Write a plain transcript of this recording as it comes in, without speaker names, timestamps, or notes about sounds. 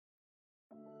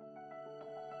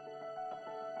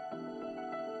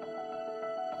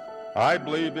I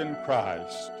believe in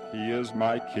Christ, he is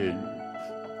my King.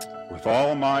 With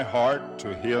all my heart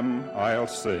to him I'll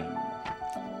sing.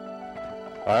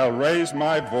 I'll raise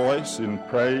my voice in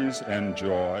praise and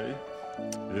joy,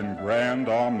 in grand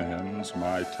amens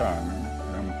my tongue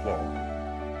employ.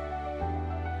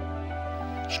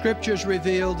 Scriptures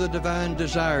reveal the divine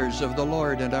desires of the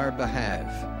Lord in our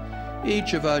behalf.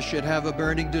 Each of us should have a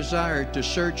burning desire to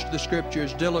search the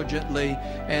Scriptures diligently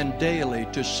and daily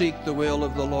to seek the will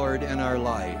of the Lord in our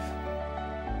life.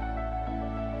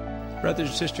 Brothers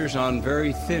and sisters, on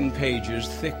very thin pages,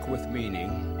 thick with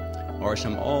meaning, are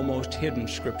some almost hidden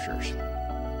Scriptures.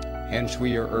 Hence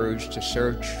we are urged to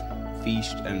search,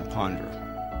 feast, and ponder.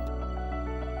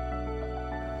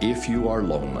 If you are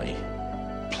lonely,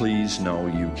 please know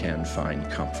you can find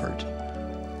comfort.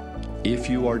 If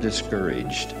you are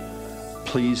discouraged,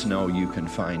 please know you can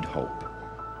find hope.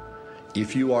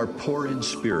 If you are poor in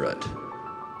spirit,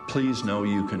 please know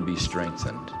you can be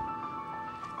strengthened.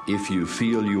 If you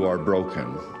feel you are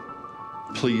broken,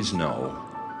 please know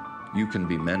you can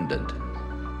be mended.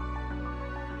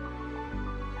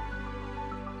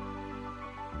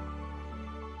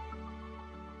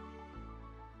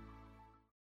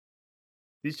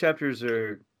 These chapters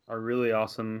are really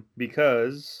awesome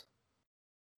because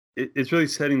it's really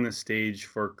setting the stage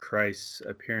for Christ's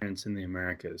appearance in the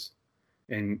Americas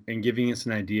and giving us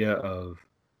an idea of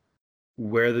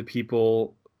where the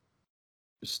people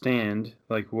stand,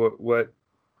 like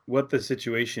what the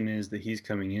situation is that he's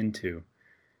coming into.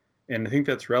 And I think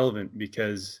that's relevant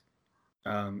because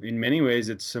in many ways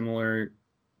it's similar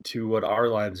to what our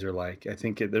lives are like. I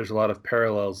think there's a lot of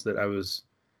parallels that I was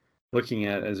looking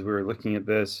at as we were looking at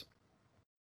this.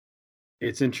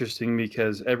 It's interesting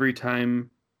because every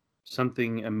time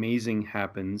something amazing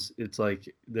happens, it's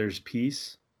like there's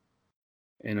peace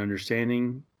and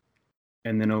understanding,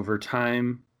 and then over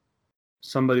time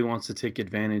somebody wants to take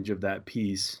advantage of that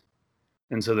peace,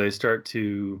 and so they start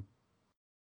to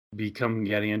become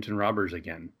Gadianton robbers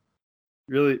again.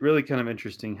 Really kind of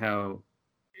interesting how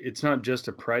it's not just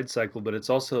a pride cycle, but it's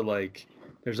also like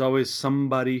there's always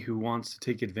somebody who wants to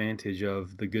take advantage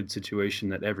of the good situation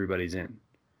that everybody's in.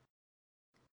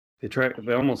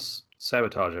 They almost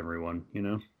sabotage everyone, you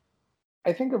know?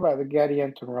 I think about the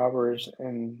Gadianton robbers,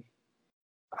 and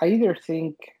I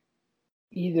think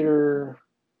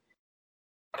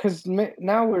because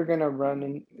now we're going to run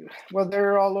in, well,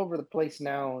 they're all over the place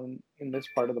now in this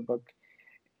part of the book.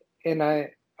 And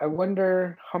I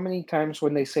wonder how many times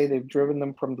when they say they've driven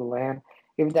them from the land,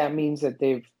 if that means that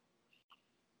they've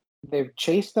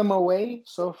chased them away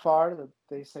so far that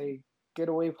they say, get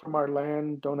away from our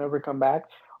land, don't ever come back,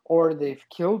 or they've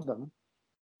killed them,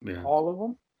 all of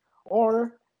them,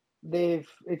 or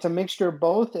it's a mixture of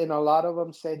both, and a lot of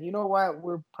them said, you know what,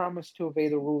 we're promised to obey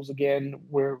the rules again,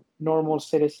 we're normal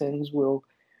citizens, we'll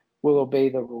obey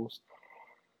the rules.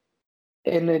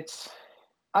 And it's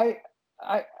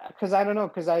because I don't know,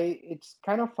 because it's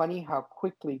kind of funny how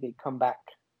quickly they come back,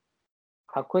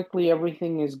 how quickly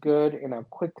everything is good, and how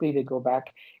quickly they go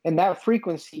back, and that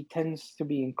frequency tends to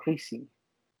be increasing.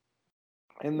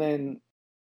 And then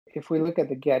if we look at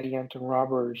the Gadianton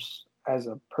robbers as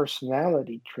a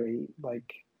personality trait,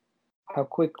 like how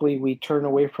quickly we turn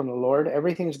away from the Lord,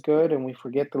 everything's good, and we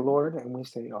forget the Lord, and we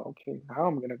say, oh, okay, now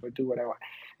I'm going to go do what I want.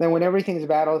 And then when everything's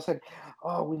bad, all of a sudden,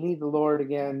 oh, we need the Lord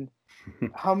again.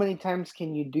 How many times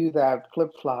can you do that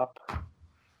flip-flop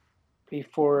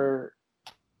before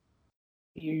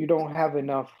you don't have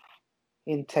enough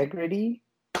integrity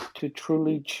to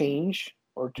truly change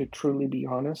or to truly be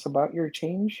honest about your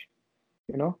change,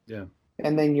 you know? Yeah.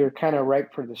 And then you're kind of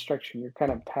ripe for destruction. You're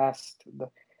kind of past the,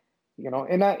 you know,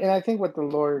 and I think with the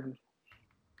Lord,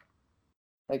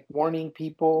 like warning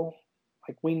people,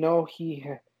 like we know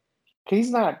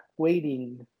he's not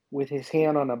waiting with his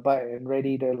hand on a button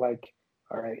ready to like,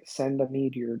 all right, send a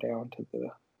meteor down to the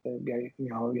guy, you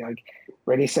know, like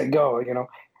ready, set, go, you know.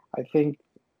 I think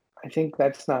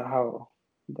that's not how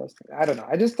he does things. I don't know.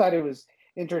 I just thought it was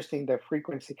interesting, the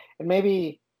frequency. And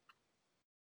maybe,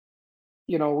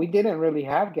 you know, we didn't really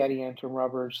have Gadianton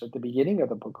robbers at the beginning of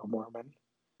the Book of Mormon.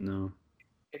 No.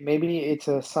 Maybe it's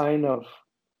a sign of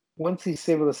once these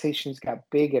civilizations got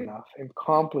big enough and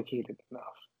complicated enough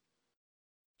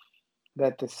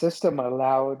that the system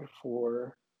allowed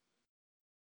for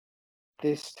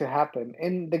this to happen.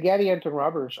 And the Gadianton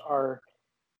robbers are,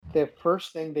 the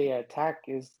first thing they attack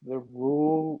is the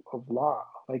rule of law,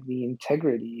 like the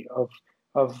integrity of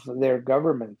their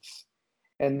governments.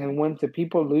 And then when the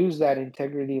people lose that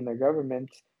integrity in their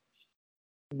government,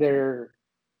 they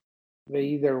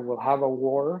either will have a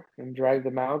war and drag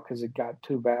them out because it got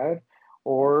too bad,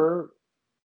 or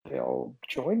they'll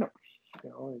join them.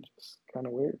 It's just kind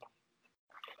of weird.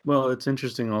 Well, it's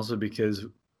interesting also because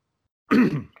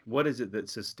what is it that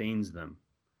sustains them?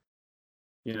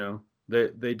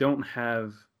 They don't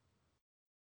have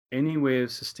any way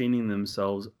of sustaining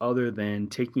themselves other than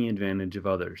taking advantage of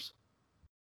others,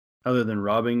 other than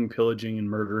robbing, pillaging, and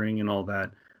murdering and all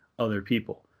that other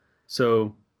people.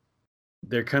 So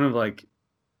they're kind of like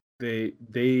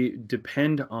they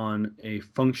depend on a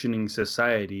functioning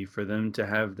society for them to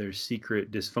have their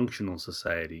secret dysfunctional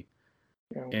society.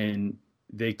 Yeah. And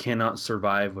they cannot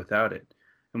survive without it.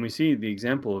 And we see the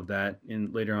example of that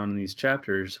later on in these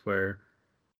chapters where,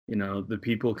 the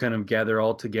people kind of gather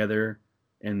all together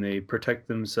and they protect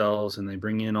themselves and they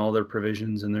bring in all their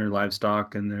provisions and their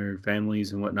livestock and their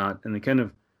families and whatnot. And they kind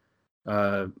of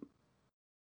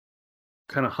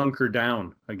hunker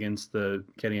down against the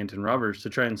Kadianton robbers to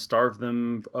try and starve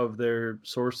them of their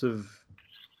source of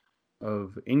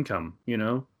income,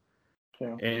 Yeah.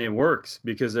 And it works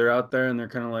because they're out there and they're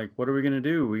kind of like, what are we going to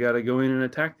do? We got to go in and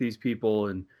attack these people.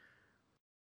 And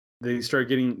they try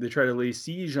to lay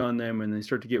siege on them, and they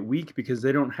start to get weak because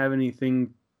they don't have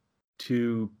anything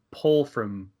to pull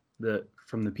from the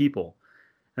people.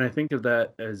 And I think of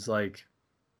that as like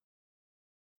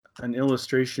an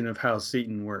illustration of how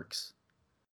Satan works.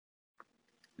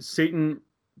 Satan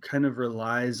kind of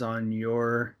relies on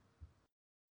your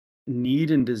need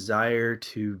and desire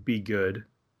to be good,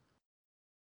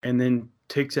 and then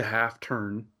takes a half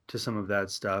turn to some of that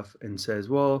stuff and says,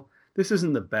 well, this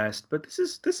isn't the best, but this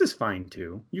is fine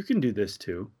too. You can do this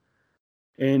too.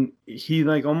 And he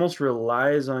like almost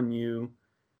relies on you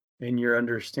and your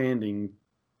understanding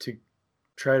to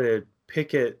try to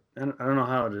pick it. I don't know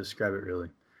how to describe it really.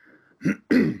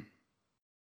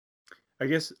 I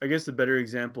guess the better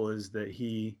example is that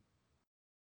he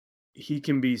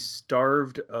can be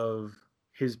starved of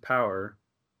his power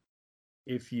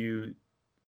if you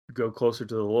go closer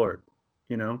to the Lord,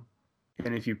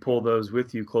 and if you pull those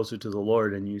with you closer to the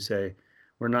Lord and you say,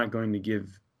 we're not going to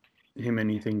give him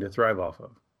anything to thrive off of.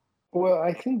 Well,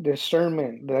 I think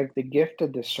discernment, like the gift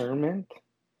of discernment,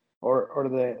 or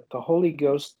the Holy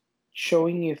Ghost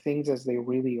showing you things as they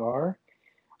really are,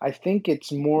 I think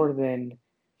it's more than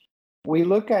we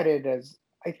look at it as.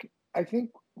 I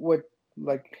think what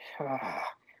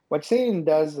Satan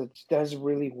does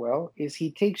really well is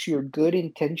he takes your good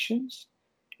intentions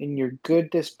and your good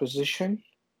disposition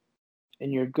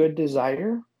and your good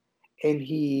desire, and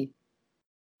he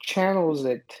channels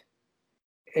it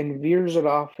and veers it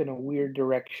off in a weird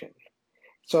direction.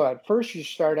 So at first you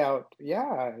start out,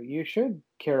 yeah, you should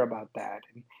care about that.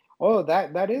 And, oh,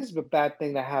 that is the bad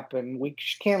thing that happened. We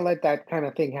can't let that kind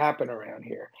of thing happen around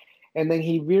here. And then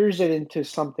he veers it into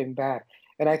something bad.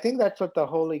 And I think that's what the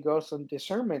Holy Ghost and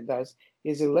discernment does,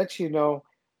 is it lets you know,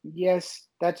 yes,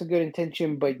 that's a good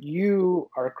intention, but you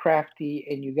are crafty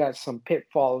and you got some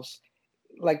pitfalls,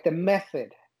 like the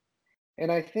method.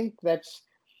 And I think it's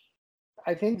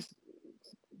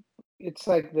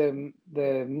like the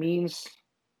means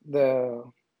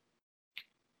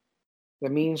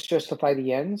justify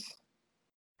the ends.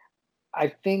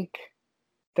 I think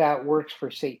that works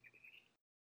for Satan.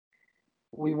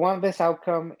 We want this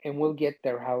outcome and we'll get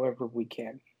there however we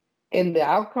can. And the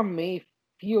outcome may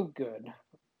feel good,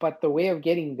 but the way of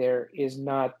getting there is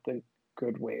not the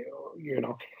good way,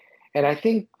 And I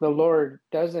think the Lord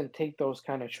doesn't take those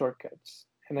kind of shortcuts.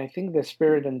 And I think the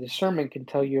Spirit and discernment can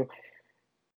tell you,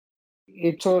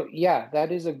 that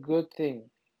is a good thing.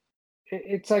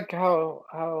 It's like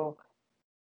how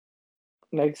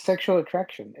like sexual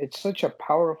attraction. It's such a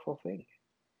powerful thing.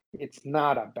 It's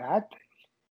not a bad thing,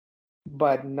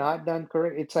 but not done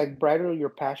correct. It's like bridle your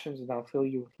passions and I'll fill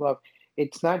you with love.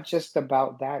 It's not just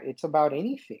about that. It's about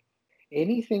anything.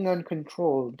 Anything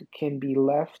uncontrolled can be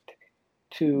left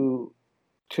to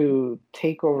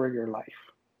take over your life.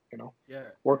 Yeah.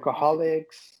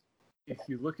 Workaholics. If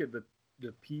you look at the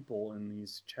people in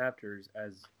these chapters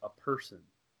as a person,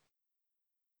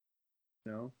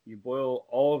 you boil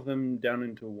all of them down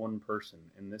into one person,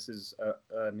 and this is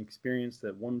an experience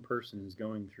that one person is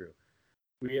going through.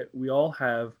 We all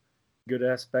have good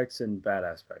aspects and bad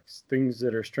aspects, things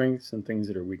that are strengths and things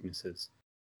that are weaknesses.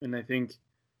 And I think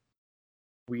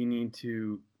we need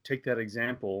to take that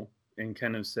example and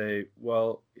kind of say,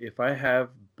 well, if I have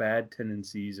bad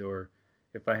tendencies or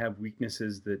if I have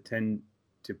weaknesses that tend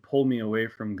to pull me away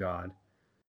from God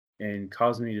and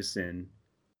cause me to sin,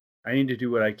 I need to do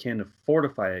what I can to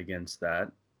fortify against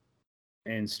that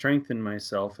and strengthen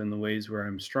myself in the ways where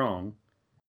I'm strong,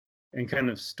 and kind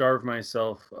of starve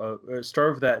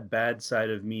that bad side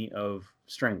of me of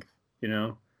strength,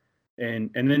 and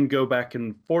then go back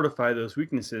and fortify those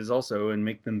weaknesses also and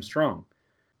make them strong.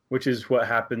 which is what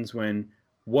happens when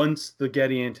once the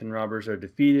Gadianton robbers are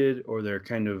defeated or they're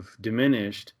kind of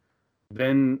diminished,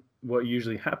 then what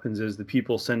usually happens is the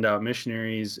people send out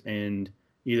missionaries and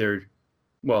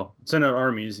send out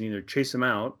armies and either chase them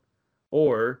out,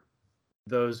 or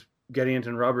those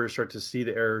Gadianton robbers start to see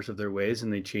the errors of their ways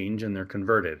and they change and they're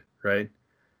converted, right?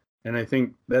 And I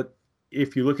think that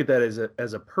if you look at that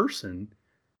as a person,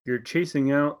 you're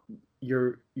chasing out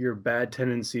your bad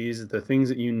tendencies, the things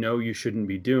that you know you shouldn't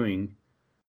be doing,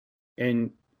 and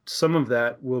some of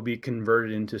that will be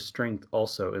converted into strength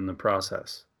also in the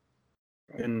process.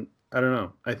 And I don't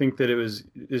know. I think that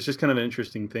it's just kind of an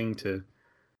interesting thing to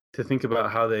think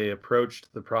about how they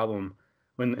approached the problem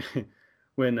when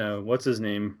what's his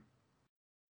name?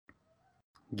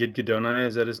 Gidgiddoni,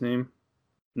 is that his name?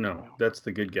 No, that's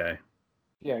the good guy.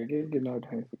 Yeah,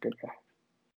 Gidgiddoni is the good guy.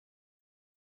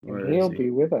 Where He'll is he?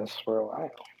 be with us for a while.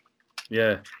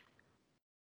 Yeah.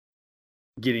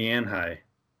 Gideon High.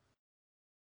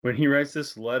 When he writes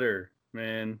this letter,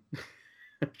 man,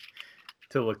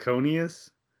 to Laconius,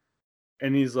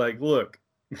 and he's like, look,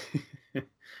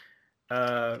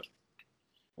 we're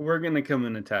going to come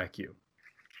and attack you.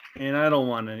 And I don't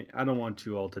want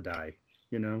you all to die,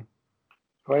 you know?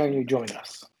 Why don't you join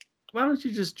us? Why don't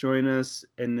you just join us,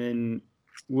 and then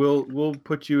we'll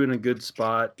put you in a good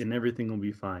spot and everything will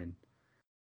be fine.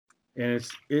 And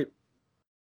it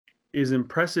is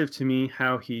impressive to me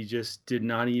how he just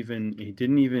didn't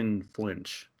even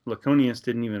flinch. Laconius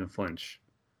didn't even flinch.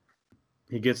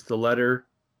 He gets the letter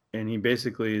and he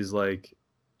basically is like,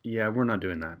 yeah, we're not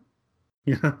doing that.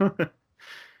 You know?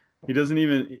 He doesn't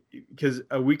even, because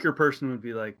a weaker person would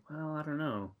be like, well, I don't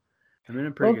know. I'm in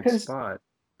a pretty good spot.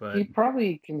 But he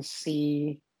probably can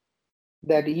see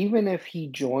that even if he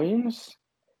joins,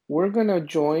 we're going to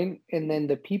join, and then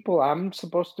the people I'm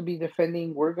supposed to be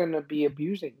defending, we're going to be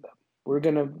abusing them. We're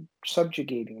going to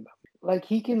subjugating them. Like,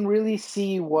 he can really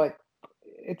see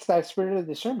it's that spirit of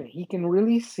discernment. He can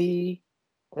really see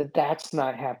that that's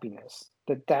not happiness,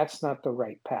 that that's not the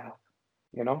right path,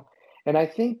 you know? And I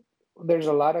think there's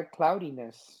a lot of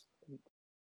cloudiness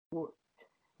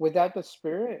without the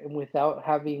spirit and without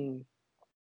having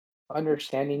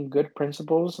understanding good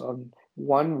principles on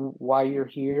one, why you're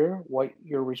here, what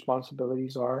your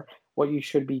responsibilities are, what you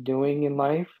should be doing in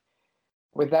life.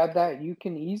 Without that, you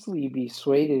can easily be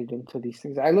swayed into these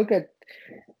things. I look at,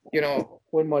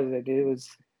 when was it? It was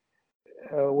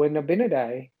when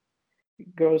Abinadi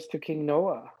goes to King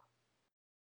Noah.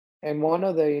 And one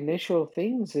of the initial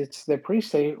things, it's the priest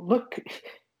say, look,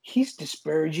 he's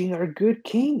disparaging our good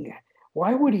king.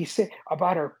 Why would he say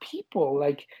about our people?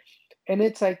 And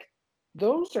it's like,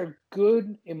 those are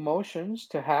good emotions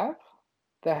to have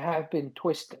that have been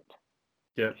twisted.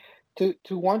 Yeah.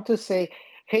 To want to say,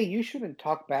 hey, you shouldn't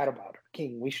talk bad about our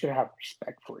king. We should have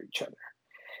respect for each other.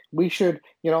 We should,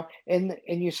 and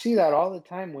you see that all the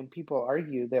time when people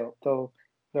argue.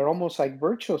 They're almost like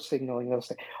virtue signaling. They'll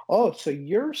say, oh, so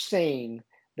you're saying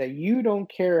that you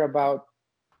don't care about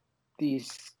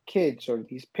these kids or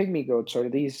these pygmy goats or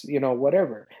these,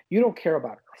 whatever. You don't care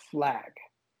about our flag.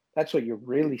 That's what you're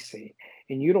really saying.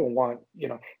 And you don't want,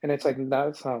 and it's like,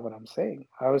 that's not what I'm saying.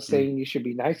 I was saying you should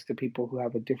be nice to people who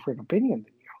have a different opinion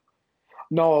than you.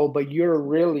 No, but you're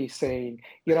really saying,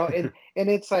 and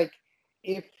it's like,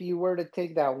 if you were to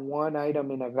take that one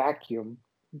item in a vacuum,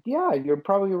 yeah, you're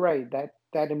probably right.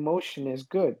 That emotion is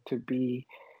good to be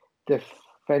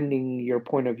defending your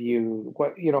point of view.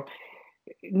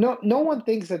 No one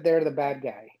thinks that they're the bad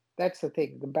guy. That's the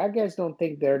thing. The bad guys don't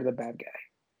think they're the bad guy.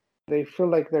 They feel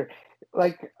like they're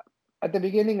like at the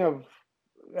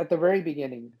very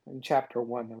beginning in chapter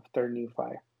 1 of 3rd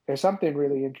Nephi. There's something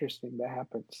really interesting that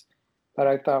happens that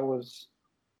I thought was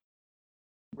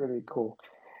really cool.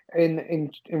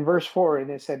 In verse 4,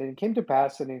 and it said, and it came to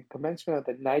pass in the commencement of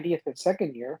the 90th and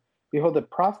second year, behold, the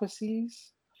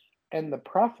prophecies and the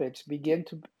prophets began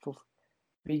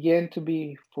to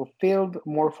be fulfilled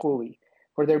more fully,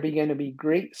 for there began to be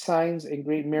great signs and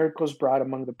great miracles brought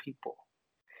among the people.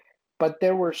 But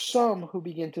there were some who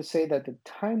began to say that the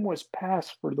time was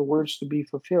past for the words to be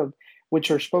fulfilled, which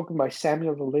are spoken by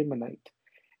Samuel the Lamanite.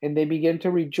 And they began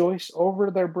to rejoice over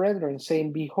their brethren,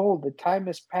 saying, behold, the time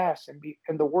is past,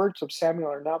 and the words of Samuel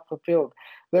are not fulfilled.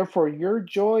 Therefore, your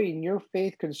joy and your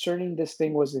faith concerning this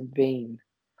thing was in vain.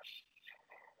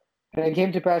 And it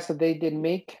came to pass that they did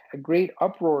make a great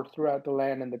uproar throughout the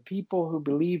land, and the people who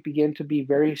believed began to be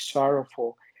very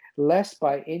sorrowful, lest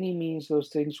by any means those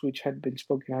things which had been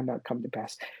spoken had not come to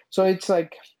pass. So it's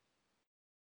like,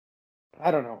 I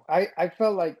don't know. I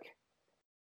felt like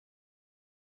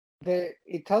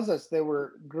it tells us there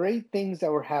were great things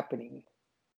that were happening,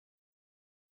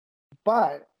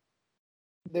 but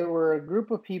there were a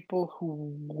group of people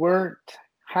who weren't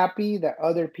happy that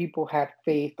other people had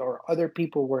faith or other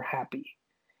people were happy.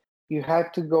 You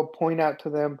had to go point out to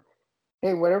them,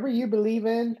 hey, whatever you believe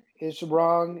in is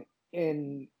wrong.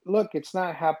 And look, it's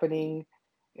not happening.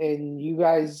 And you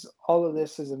guys, all of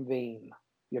this is in vain,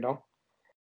 you know?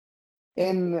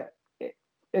 And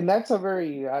and that's a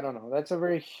very, I don't know, that's a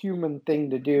very human thing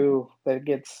to do that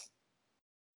gets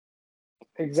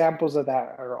examples of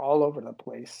that are all over the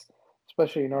place,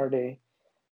 especially in our day.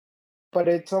 But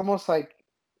it's almost like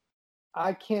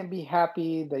I can't be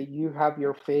happy that you have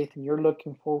your faith and you're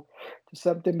looking for to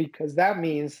something because that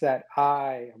means that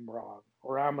I am wrong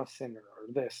or I'm a sinner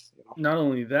or this, you know. Not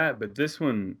only that, but this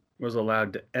one was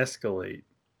allowed to escalate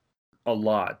a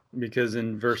lot because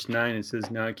in verse 9 it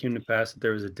says, "Now it came to pass that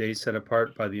there was a day set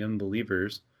apart by the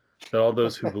unbelievers, that all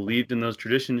those who believed in those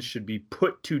traditions should be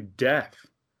put to death,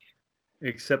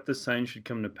 except the sign should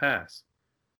come to pass,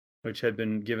 which had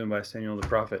been given by Samuel the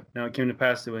prophet. Now it came to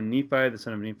pass that when Nephi, the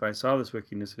son of Nephi, saw this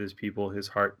wickedness of his people, his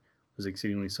heart was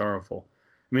exceedingly sorrowful."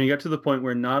 I mean, you got to the point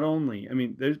where not only, I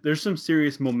mean, there's some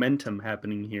serious momentum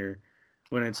happening here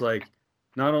when it's like,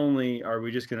 not only are we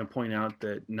just going to point out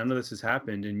that none of this has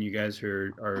happened and you guys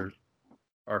are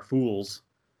fools,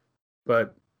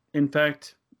 but in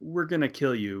fact, we're going to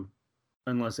kill you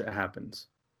unless it happens.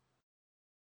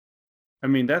 I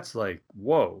mean, that's like,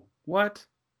 whoa, what?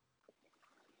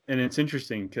 And it's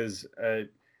interesting because I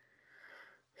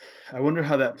wonder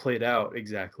how that played out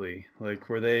exactly. Like,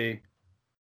 were they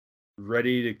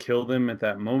ready to kill them at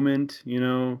that moment? You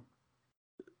know,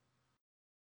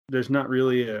 there's not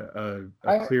really a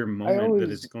clear moment that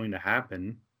it's going to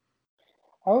happen.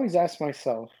 I always ask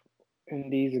myself in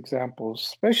these examples,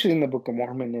 especially in the Book of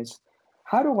Mormon, is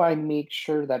how do I make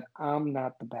sure that I'm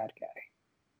not the bad guy?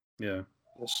 Yeah.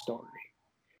 The story.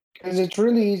 Because it's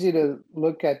really easy to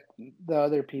look at the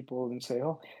other people and say,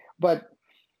 oh, but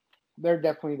they're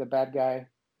definitely the bad guy.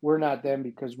 We're not them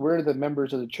because we're the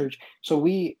members of the church. So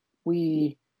we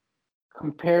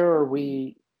compare or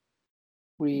we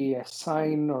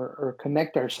assign or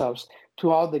connect ourselves to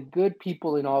all the good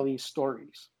people in all these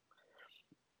stories.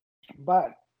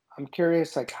 But I'm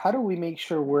curious, like, how do we make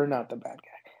sure we're not the bad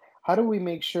guy? How do we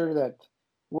make sure that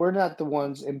we're not the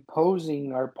ones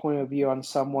imposing our point of view on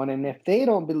someone? And if they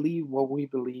don't believe what we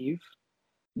believe,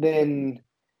 then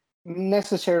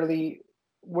necessarily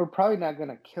we're probably not going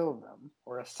to kill them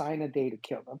or assign a day to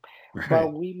kill them. Right.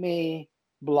 But we may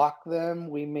block them.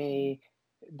 We may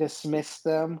dismiss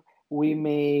them. We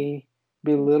may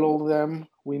belittle them.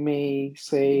 We may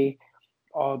say,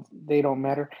 oh, they don't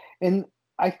matter. And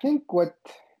I think what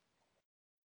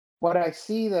I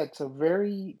see that's a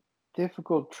very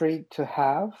difficult trait to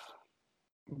have,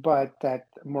 but that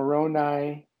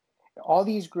Moroni, all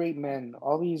these great men,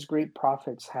 all these great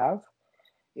prophets have,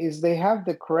 is they have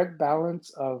the correct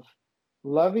balance of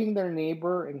loving their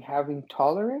neighbor and having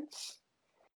tolerance,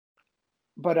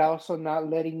 but also not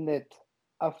letting it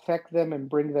affect them and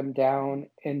bring them down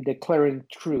and declaring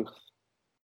truth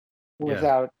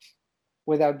without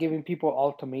giving people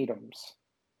ultimatums,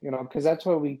 you know, because that's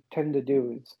what we tend to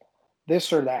do is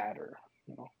this or that, or,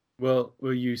 you know. Well,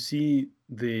 you see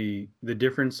the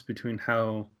difference between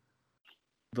how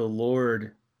the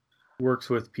Lord works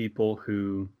with people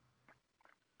who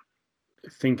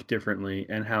think differently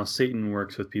and how Satan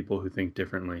works with people who think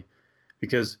differently.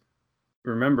 Because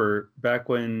remember, back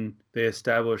when they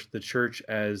established the church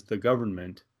as the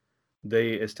government,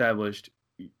 they established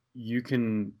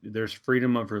there's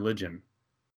freedom of religion.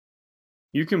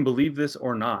 You can believe this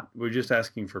or not. We're just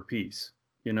asking for peace,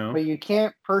 you know? But you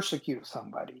can't persecute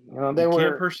somebody. You know,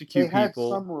 can't persecute they had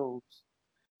people. some rules.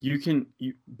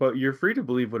 But you're free to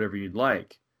believe whatever you'd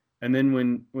like. And then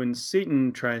when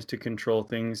Satan tries to control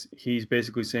things, he's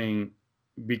basically saying,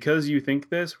 because you think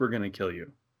this, we're going to kill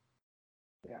you.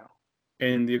 Yeah.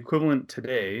 And the equivalent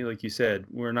today, like you said,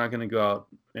 we're not going to go out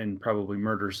and probably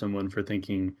murder someone for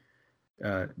thinking,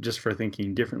 just for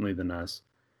thinking differently than us.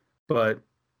 But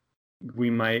we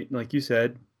might, like you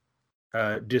said,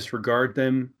 disregard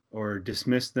them or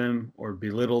dismiss them or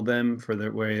belittle them for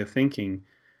their way of thinking.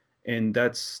 And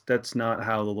that's not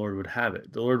how the Lord would have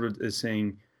it. The Lord is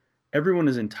saying everyone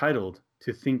is entitled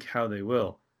to think how they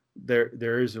will.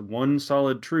 There is one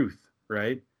solid truth,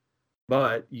 right?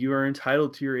 But you are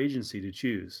entitled to your agency to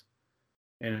choose.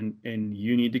 And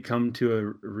you need to come to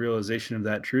a realization of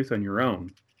that truth on your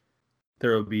own.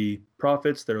 There will be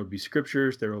prophets, there will be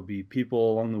scriptures, there will be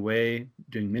people along the way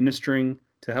doing ministering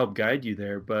to help guide you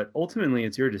there, but ultimately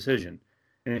it's your decision.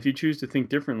 And if you choose to think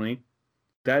differently,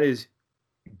 that is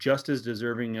just as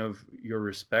deserving of your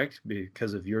respect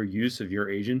because of your use of your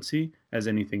agency as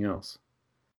anything else.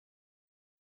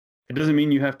 It doesn't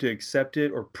mean you have to accept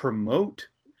it or promote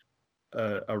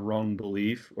a wrong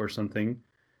belief or something,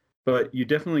 but you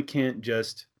definitely can't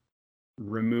just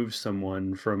remove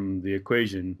someone from the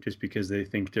equation just because they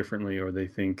think differently or they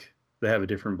think they have a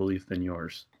different belief than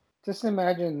yours. Just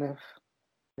imagine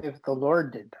if the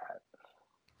Lord did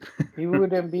that. He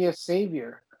wouldn't be a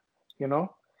savior, you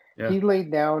know? Yeah. He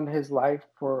laid down his life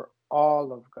for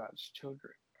all of God's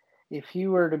children. If he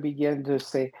were to begin to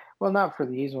say, well, not for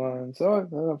these ones, oh,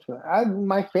 not for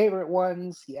my favorite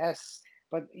ones, yes,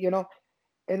 but you know,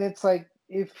 and it's like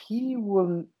if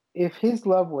his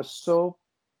love was so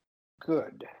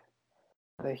good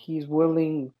that he's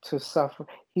willing to suffer,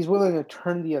 he's willing to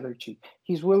turn the other cheek,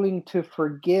 he's willing to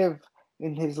forgive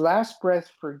in his last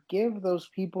breath, forgive those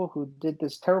people who did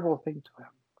this terrible thing to him.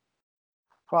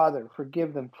 Father,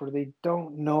 forgive them, for they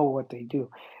don't know what they do.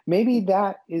 Maybe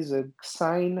that is a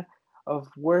sign of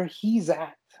where he's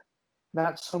at.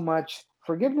 Not so much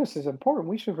forgiveness is important.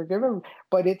 We should forgive him,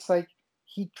 but it's like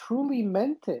he truly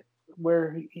meant it.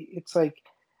 Where it's like,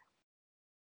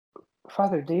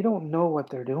 Father, they don't know what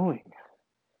they're doing,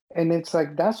 and it's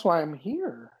like that's why I'm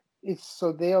here. It's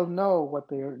so they'll know what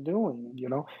they're doing. You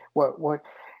know what,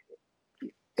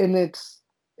 and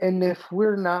if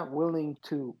we're not willing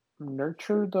to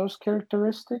nurture those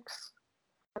characteristics,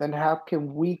 then how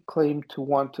can we claim to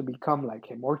want to become like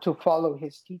him or to follow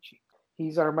his teaching?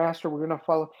 He's our master. We're going to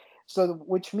follow. So,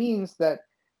 which means that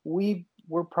we're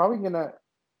probably going to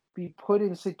be put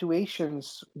in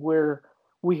situations where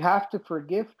we have to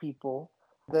forgive people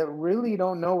that really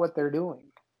don't know what they're doing.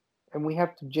 And we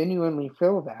have to genuinely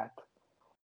feel that.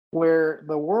 Where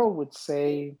the world would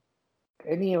say,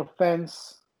 any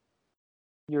offense,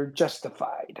 you're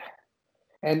justified.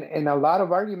 And a lot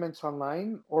of arguments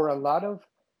online or a lot of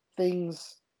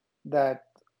things that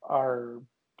are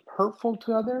hurtful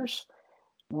to others,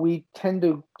 we tend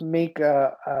to make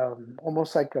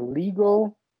almost like a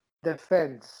legal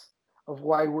defense of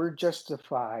why we're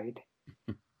justified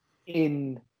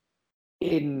in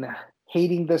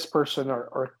hating this person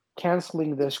or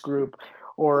canceling this group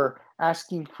or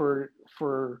asking for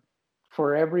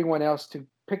everyone else to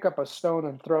pick up a stone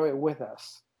and throw it with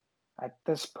us at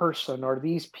this person or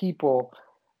these people,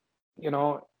 you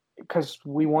know, because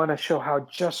we want to show how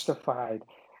justified.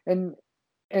 And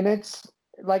it's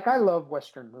like, I love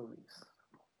Western movies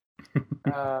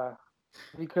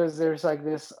because there's like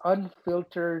this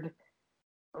unfiltered,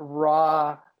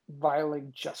 raw,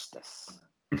 violent justice.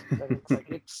 That it's like,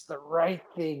 it's the right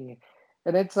thing.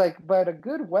 And it's like, but a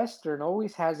good Western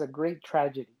always has a great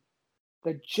tragedy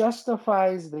that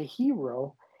justifies the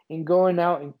hero in going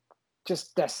out and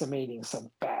just decimating some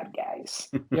bad guys,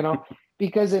 you know,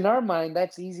 because in our mind,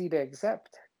 that's easy to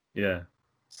accept. Yeah.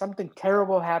 Something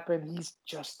terrible happened. He's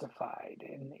justified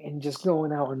in just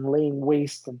going out and laying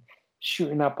waste and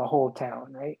shooting up a whole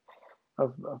town, right?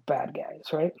 Of bad guys,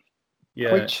 right?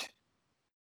 Yeah. Which,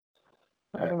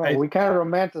 I don't know, we kind of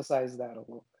romanticize that a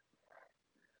little bit.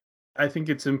 I think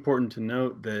it's important to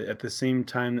note that at the same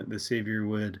time that the Savior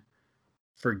would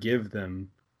forgive them,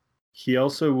 he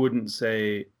also wouldn't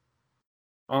say,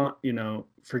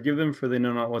 forgive them for they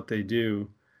know not what they do.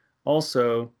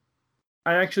 Also,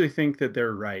 I actually think that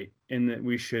they're right and that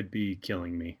we should be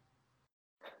killing me.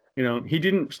 You know, he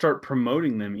didn't start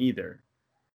promoting them either.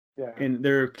 Yeah. And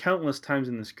there are countless times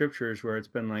in the scriptures where it's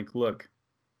been like, look,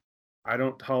 I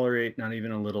don't tolerate not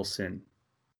even a little sin.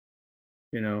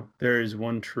 You know, there is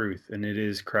one truth, and it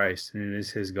is Christ, and it is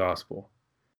his gospel.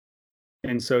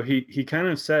 And so he kind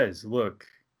of says, look,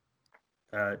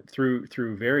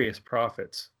 through various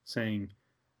prophets, saying,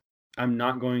 I'm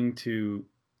not going to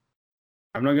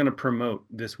promote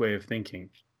this way of thinking.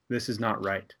 This is not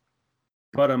right.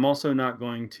 But I'm also not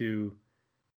going to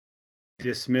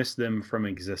dismiss them from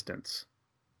existence.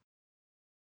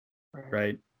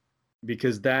 Right?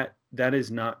 Because that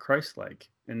is not Christ-like.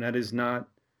 And that is not,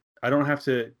 I don't have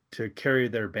to carry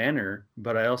their banner,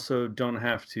 but I also don't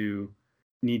have to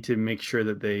need to make sure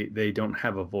that they don't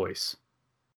have a voice.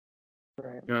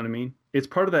 Right. You know what I mean? It's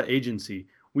part of that agency.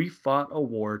 We fought a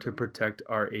war to protect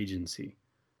our agency.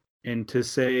 And to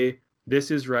say,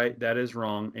 this is right, that is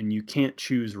wrong, and you can't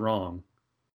choose wrong,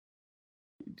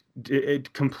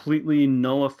 it completely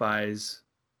nullifies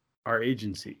our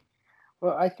agency.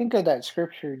 Well, I think of that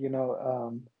scripture,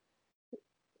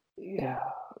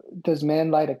 does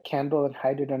man light a candle and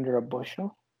hide it under a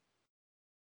bushel?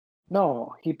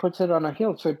 No, he puts it on a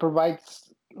hill, so it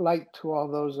provides light to all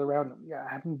those around him. Yeah,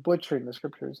 I'm butchering the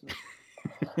scriptures,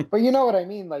 but you know what I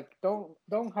mean. Like, don't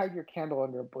hide your candle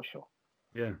under a bushel.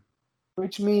 Yeah.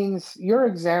 which means your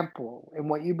example and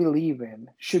what you believe in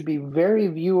should be very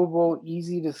viewable,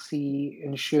 easy to see,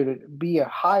 and should be a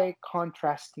high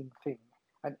contrasting thing,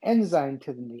 an ensign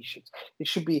to the nations. It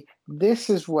should be, this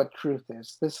is what truth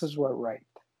is, this is what right.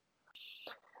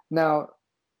 Now,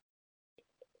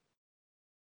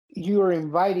 you are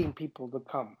inviting people to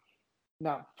come,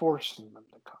 not forcing them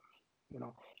to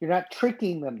come. You're not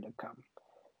tricking them to come.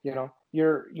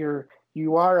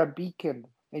 You are a beacon,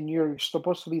 and you're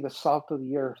supposed to be the salt of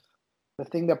the earth, the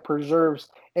thing that preserves.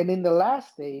 And in the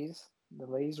last days, the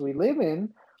days we live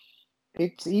in,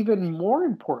 it's even more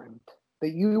important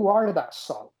that you are that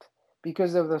salt,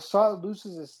 because if the salt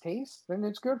loses its taste, then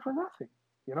it's good for nothing.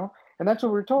 And that's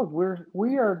what we're told.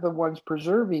 We are the ones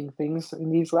preserving things in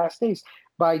these last days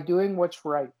by doing what's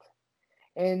right.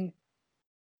 And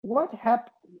what if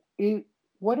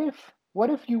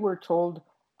you were told,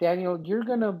 Daniel, you're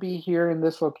going to be here in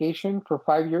this location for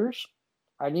 5 years.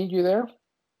 I need you there.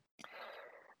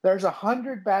 There's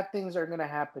 100 bad things that are going to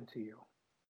happen to you.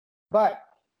 But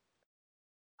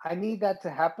I need that to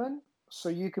happen so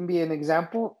you can be an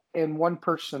example, and one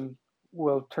person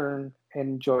will turn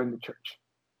and join the church.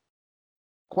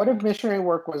 What if missionary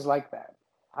work was like that?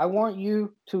 I want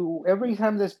you to, every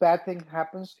time this bad thing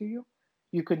happens to you,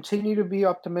 you continue to be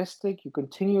optimistic, you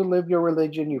continue to live your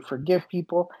religion, you forgive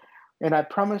people, and I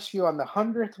promise you on the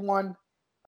 100th one,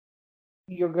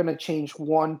 you're going to change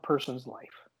one person's life.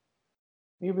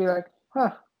 You'll be like,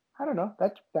 I don't know,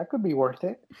 that could be worth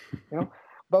it.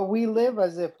 But we live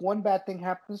as if one bad thing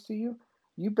happens to you,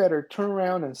 you better turn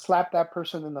around and slap that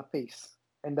person in the face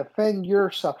and defend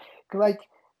yourself. Like,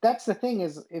 that's the thing,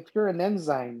 is if you're an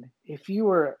ensign,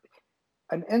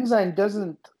 an ensign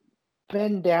doesn't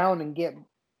bend down and get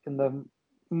in the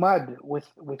mud with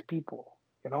people.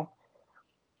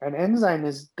 An ensign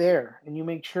is there, and you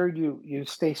make sure you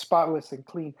stay spotless and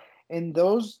clean. And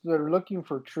those that are looking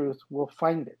for truth will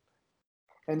find it.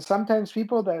 And sometimes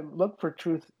people that look for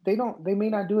truth, they may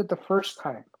not do it the first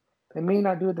time. They may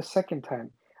not do it the second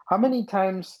time. How many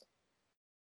times?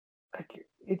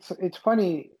 It's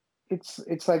funny. It's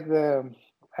like the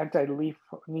anti-Nephi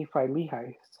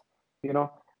Lehi's.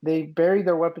 They buried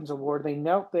their weapons of war. They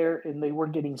knelt there and they were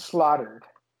getting slaughtered.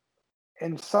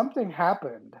 And something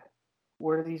happened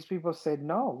where these people said,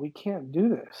 "No, we can't do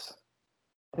this.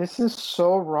 This is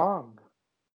so wrong."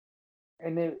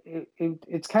 And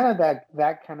it's kind of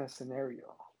that kind of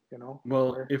scenario,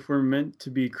 Well, where, if we're meant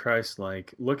to be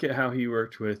Christ-like, look at how he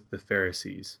worked with the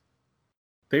Pharisees.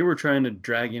 They were trying to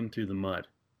drag him through the mud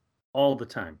all the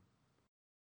time,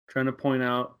 trying to point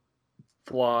out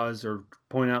flaws or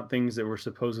point out things that were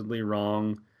supposedly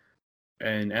wrong,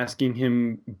 and asking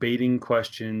him baiting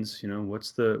questions.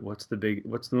 What's the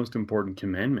most important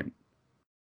commandment?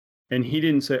 And he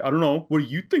didn't say, I don't know, what do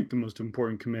you think the most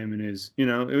important commandment is?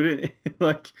 It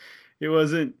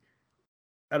wasn't,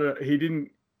 I don't know, he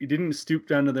didn't stoop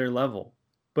down to their level,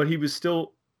 but he was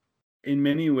still, in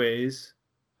many ways,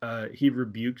 he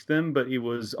rebuked them, but he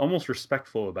was almost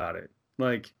respectful about it.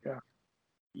 Yeah.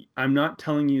 I'm not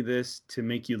telling you this to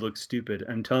make you look stupid.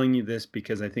 I'm telling you this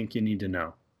because I think you need to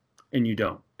know, and you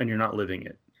don't, and you're not living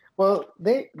it. Well,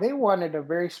 they wanted a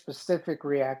very specific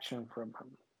reaction from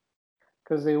him,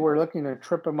 because they were looking to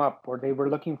trip him up, or they were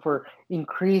looking for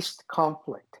increased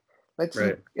conflict. Let's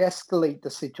escalate the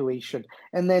situation.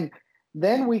 And then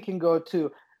we can go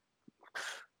to,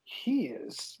 he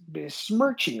is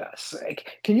besmirching us.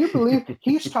 Like, can you believe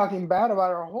he's talking bad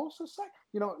about our whole society?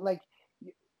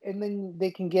 And then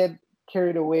they can get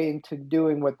carried away into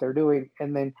doing what they're doing.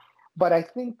 But I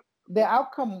think the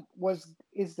outcome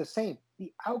is the same.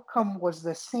 The outcome was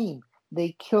the same.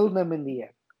 They killed them in the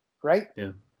end, right?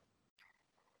 Yeah.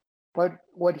 But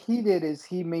what he did is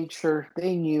he made sure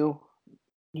they knew,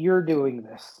 you're doing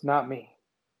this, not me.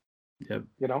 Yep.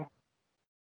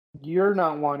 You're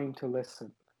not wanting to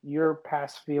listen. You're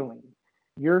past feeling.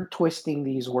 You're twisting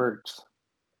these words.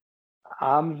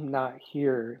 I'm not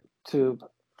here to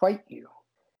fight you.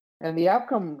 And the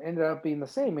outcome ended up being the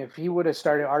same. If he would have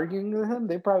started arguing with him,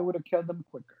 they probably would have killed him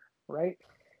quicker, right?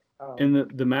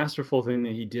 And the masterful thing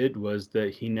that he did was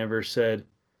that he never said,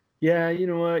 yeah, you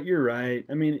know what, you're right.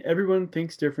 I mean, everyone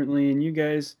thinks differently, and you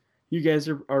guys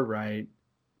are right.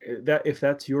 That if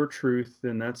that's your truth,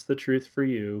 then that's the truth for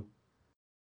you.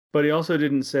 But he also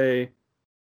didn't say,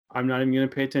 I'm not even going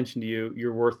to pay attention to you.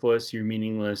 You're worthless. You're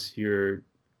meaningless. You're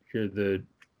the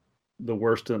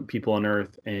worst people on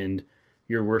earth, and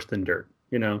you're worse than dirt.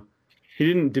 He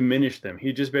didn't diminish them.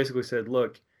 He just basically said,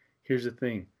 look, here's the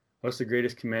thing. What's the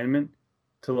greatest commandment?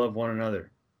 To love one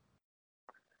another.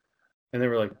 And they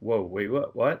were like, whoa, wait,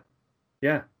 what?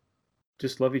 Yeah,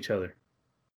 just love each other.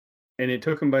 And it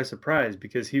took him by surprise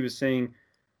because he was saying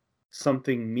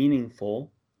something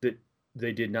meaningful that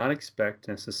they did not expect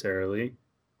necessarily,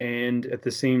 and at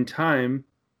the same time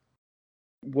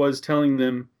was telling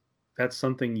them that's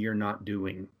something you're not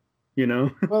doing, you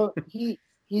know? Well, he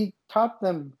taught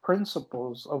them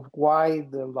principles of why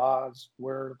the laws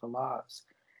were the laws.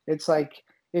 It's like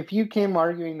if you came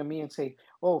arguing to me and say,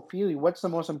 "Oh, Feely, what's the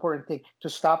most important thing? To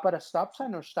stop at a stop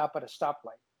sign or stop at a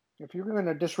stoplight?" If you're going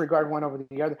to disregard one over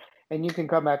the other, and you can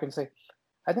come back and say,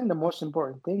 "I think the most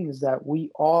important thing is that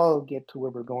we all get to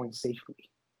where we're going safely."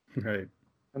 Right.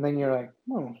 And then you're like,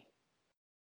 "Hmm,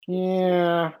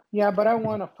 yeah, but I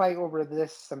want to fight over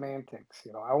this semantics.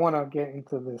 I want to get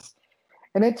into this."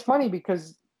 And it's funny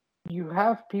because you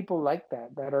have people like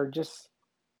that are just,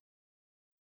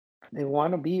 they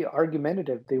want to be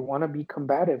argumentative, they want to be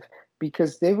combative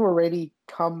because they've already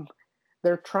come,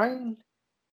 they're trying,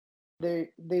 they've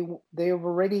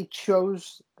already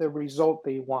chose the result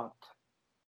they want.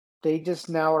 They just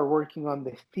now are working on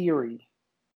the theory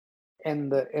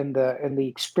and the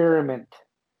experiment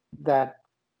that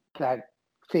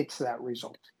fits that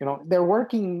result. They're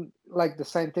working like the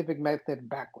scientific method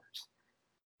backwards.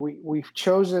 We've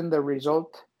chosen the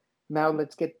result. Now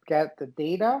let's get the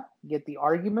data, get the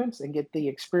arguments, and get the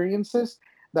experiences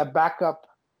that back up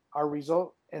our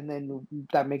result, and then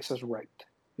that makes us right.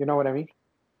 You know what I mean?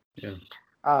 Yeah.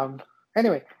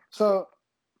 Anyway, so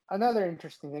another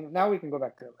interesting thing. Now we can go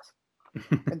back to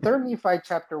this. In 3 Nephi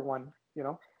chapter 1,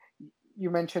 you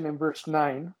mentioned in verse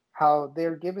 9 how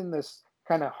they're given this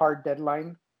kind of hard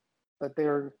deadline that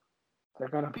they're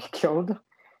going to be killed.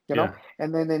 Yeah.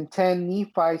 And then in 10,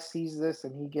 Nephi sees this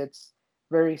and he gets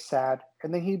very sad.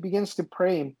 And then he begins to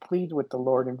pray and plead with the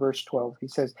Lord in verse 12. He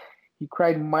says, he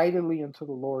cried mightily unto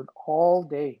the Lord all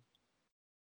day.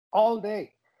 All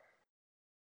day.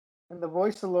 And the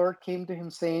voice of the Lord came to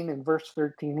him, saying in verse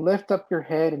 13, lift up your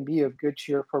head and be of good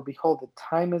cheer, for behold, the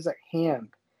time is at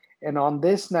hand. And on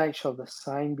this night shall the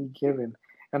sign be given.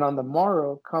 And on the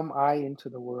morrow come I into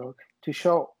the world, to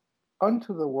show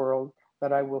unto the world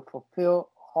that I will fulfill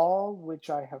all which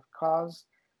I have caused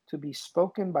to be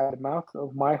spoken by the mouth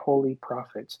of my holy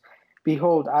prophets.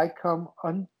 Behold, I come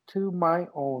unto my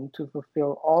own to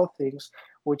fulfill all things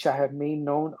which I have made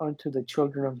known unto the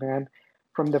children of man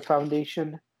from the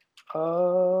foundation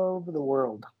of the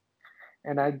world.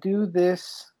 And I do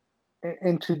this,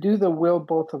 and to do the will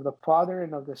both of the Father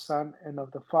and of the Son, and of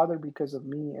the Father because of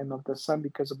me, and of the Son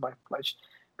because of my flesh.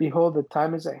 Behold, the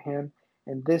time is at hand,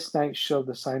 and this night shall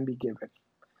the sign be given.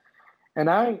 And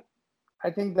I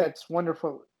think that's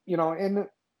wonderful.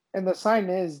 And the sign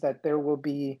is that there will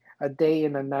be a day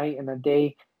and a night and a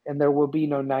day, and there will be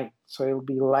no night. So it will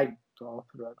be light all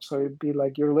throughout. So it'd be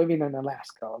like you're living in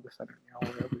Alaska all of a sudden,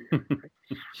 wherever you're. Right?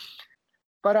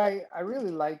 But I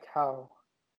really like how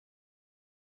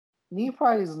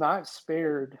Nephi is not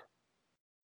spared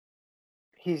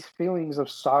his feelings of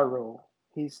sorrow.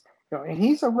 He's and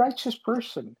he's a righteous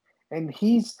person, and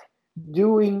he's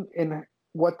doing in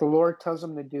what the Lord tells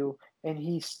him to do, and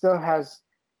he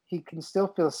can still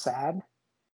feel sad.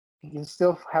 He can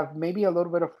still have maybe a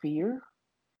little bit of fear,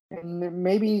 and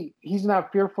maybe he's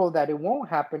not fearful that it won't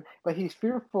happen, but he's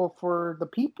fearful for the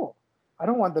people. I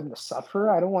don't want them to suffer.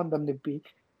 I don't want them to be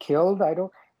killed. I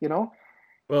don't,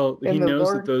 Well, he And the knows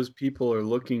Lord- that those people are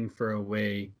looking for a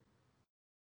way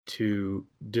to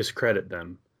discredit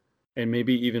them, and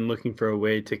maybe even looking for a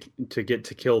way to get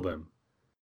to kill them.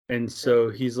 And so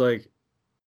he's like,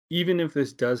 even if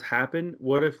this does happen,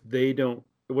 what if they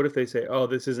say, oh,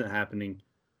 this isn't happening?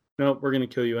 No, we're going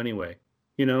to kill you anyway,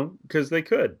 because they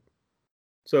could.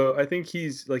 So I think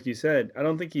he's, like you said, I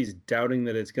don't think he's doubting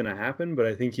that it's going to happen, but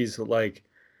I think he's like,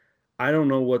 I don't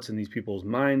know what's in these people's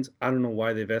minds. I don't know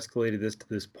why they've escalated this to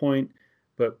this point,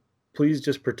 but please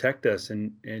just protect us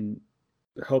and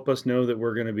help us know that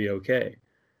we're going to be okay.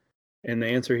 And the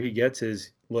answer he gets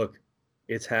is, look,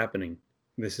 it's happening.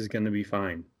 This is going to be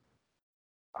fine.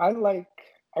 I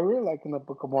really like in the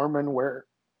Book of Mormon where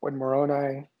when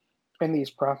Moroni and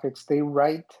these prophets, they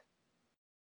write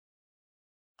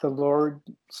the Lord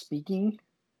speaking.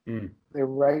 They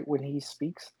write when he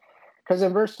speaks. Because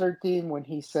in verse 13, when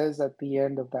he says at the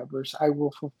end of that verse, I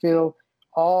will fulfill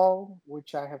all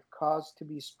which I have caused to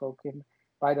be spoken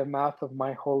by the mouth of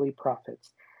my holy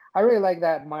prophets. I really like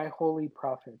that, my holy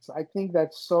prophets. I think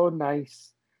that's so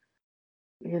nice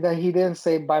that he didn't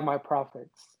say by my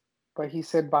prophets, but he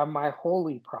said by my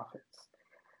holy prophets.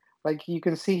 Like you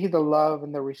can see the love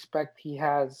and the respect he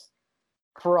has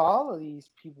for all of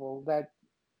these people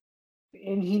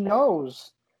and he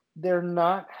knows they're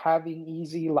not having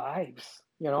easy lives,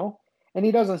 And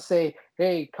he doesn't say,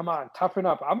 hey, come on, toughen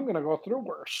up. I'm going to go through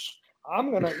worse.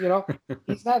 I'm gonna,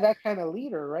 he's not that kind of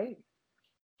leader, right?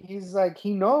 He's like,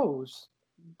 he knows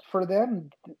for them,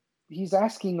 he's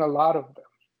asking a lot of them.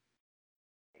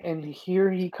 And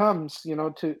here he comes,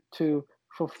 to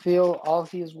fulfill all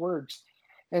his words.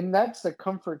 And that's a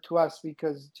comfort to us,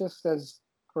 because just as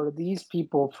for these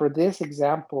people, for this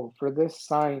example, for this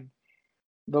sign,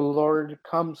 the Lord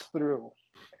comes through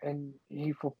and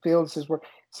he fulfills his word.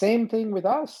 Same thing with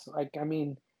us. Like, I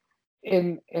mean,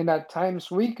 in at times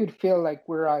we could feel like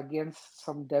we're against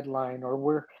some deadline, or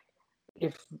we're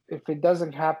if it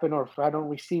doesn't happen, or if I don't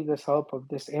receive this help of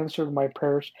this answer to my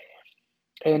prayers,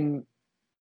 and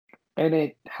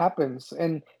it happens.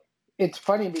 And it's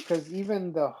funny because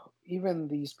even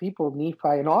these people,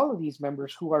 Nephi and all of these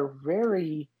members who are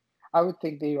very, I would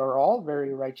think they are all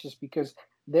very righteous, because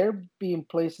they're being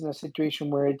placed in a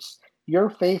situation where it's your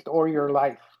faith or your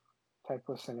life type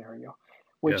of scenario,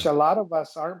 which Yeah. a lot of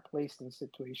us aren't placed in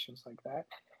situations like that.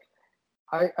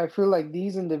 I feel like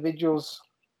these individuals,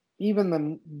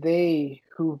 even they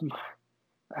who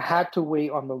had to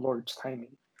wait on the Lord's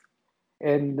timing,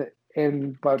 and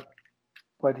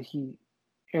but he,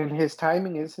 and his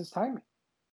timing is his timing,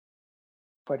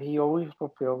 but he always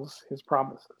fulfills his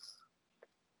promises.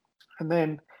 And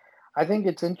then I think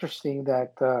it's interesting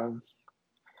that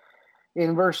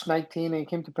in verse 19, it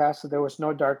came to pass that there was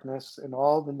no darkness in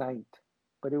all the night,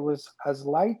 but it was as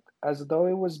light as though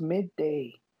it was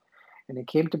midday. And it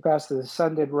came to pass that the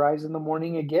sun did rise in the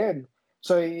morning again.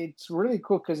 So it's really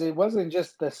cool, because it wasn't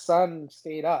just the sun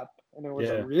stayed up and it was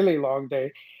a Yeah. really long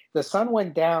day. The sun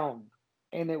went down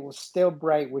and it was still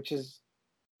bright, which is,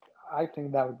 I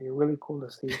think that would be really cool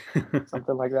to see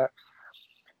something like that.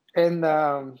 And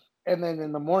then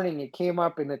in the morning it came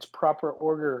up in its proper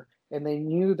order, and they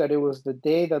knew that it was the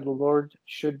day that the Lord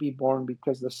should be born,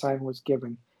 because the sign was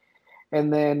given.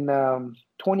 And then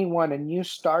 21, a new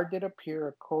star did appear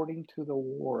according to the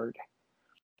word.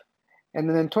 And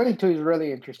then 22 is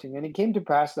really interesting. And it came to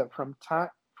pass that from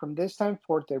this time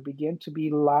forth there began to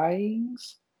be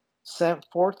lyings sent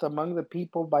forth among the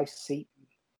people by Satan,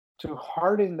 to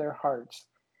harden their hearts,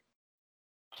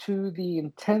 to the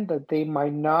intent that they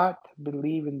might not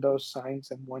believe in those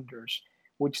signs and wonders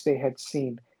which they had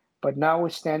seen. But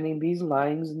notwithstanding these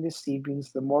lyings and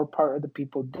deceivings, the more part of the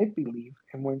people did believe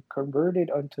and were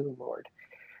converted unto the Lord.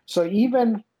 So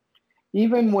even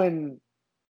when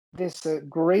this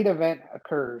great event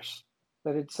occurs,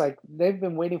 that it's like they've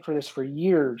been waiting for this for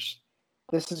years.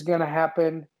 This is going to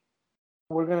happen.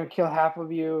 We're going to kill half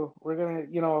of you. We're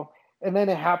going to, and then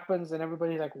it happens, and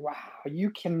everybody's like, wow, you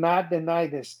cannot deny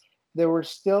this. There were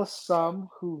still some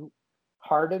who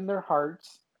hardened their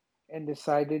hearts and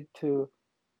decided to,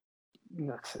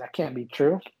 that can't be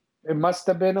true. It must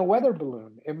have been a weather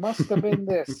balloon. It must have been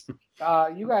this.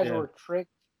 You guys Yeah. were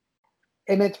tricked.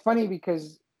 And it's funny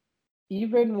because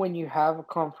even when you have a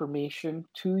confirmation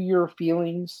to your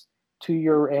feelings, to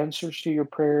your answers to your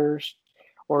prayers,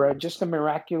 or just a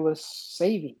miraculous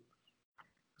saving,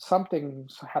 something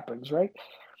happens, right?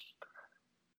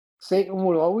 Satan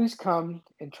will always come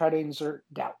and try to insert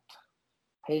doubt.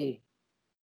 Hey,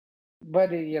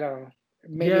 but maybe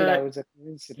Yeah, that was a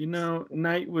coincidence.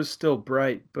 night was still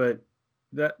bright, but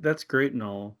that's great and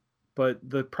all. But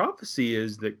the prophecy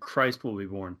is that Christ will be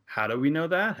born. How do we know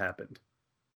that happened?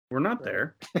 We're not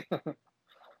Right. there.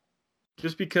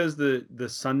 Just because the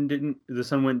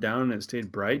sun went down and it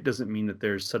stayed bright doesn't mean that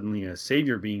there's suddenly a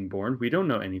savior being born. We don't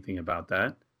know anything about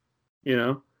that.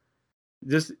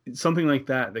 Just something like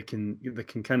that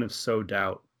can kind of sow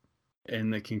doubt,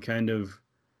 and that can kind of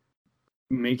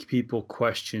make people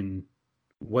question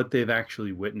what they've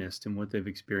actually witnessed and what they've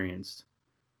experienced.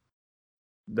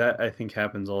 That, I think,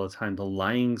 happens all the time. The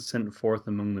lying sent forth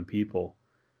among the people.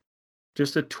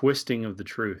 Just a twisting of the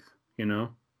truth,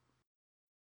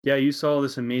 Yeah, you saw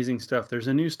this amazing stuff. There's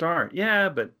a new star. Yeah,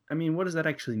 but I mean, what does that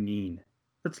actually mean?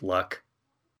 That's luck.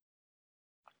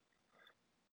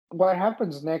 What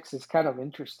happens next is kind of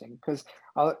interesting, because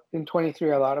in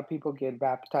 23, a lot of people get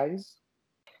baptized.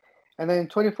 And then in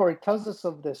 24, it tells us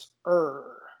of this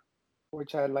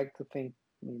which I like to think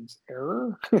means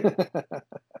error.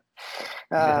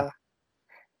 Yeah.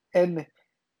 And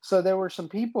so there were some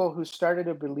people who started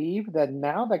to believe that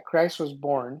now that Christ was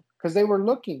born, because they were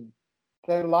looking,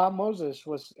 the law of Moses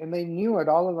was, and they knew it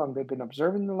all along. They've been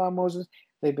observing the law of Moses.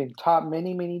 They've been taught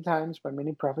many, many times by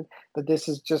many prophets that this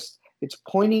is just, it's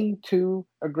pointing to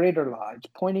a greater law. It's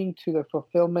pointing to the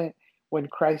fulfillment when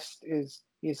Christ is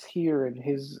here in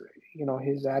his,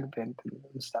 his advent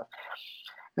and stuff.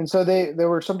 And so there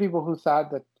were some people who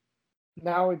thought that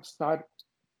now it's not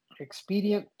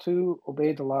expedient to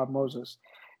obey the law of Moses.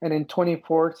 And in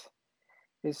 24th,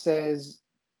 it says,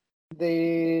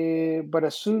 but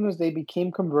as soon as they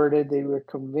became converted, they were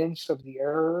convinced of the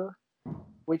error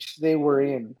which they were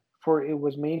in, for it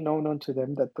was made known unto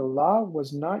them that the law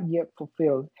was not yet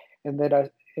fulfilled, and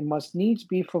that it must needs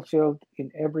be fulfilled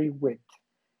in every whit.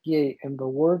 Yea, and the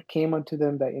word came unto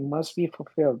them that it must be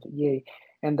fulfilled, yea,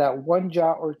 and that one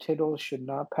jot or tittle should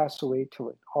not pass away till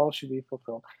it all should be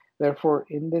fulfilled. Therefore,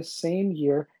 in this same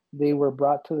year, they were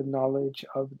brought to the knowledge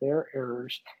of their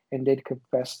errors and did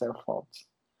confess their faults.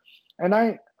 And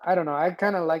I don't know, I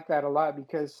kind of like that a lot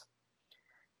because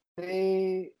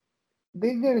they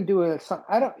didn't do it.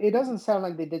 It doesn't sound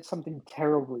like they did something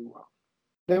terribly wrong.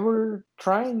 They were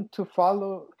trying to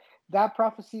follow that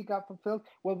prophecy got fulfilled.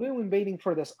 Well, we've been waiting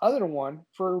for this other one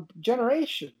for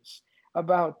generations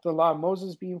about the law of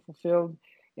Moses being fulfilled,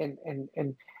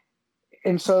 and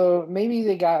so maybe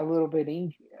they got a little bit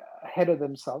ahead of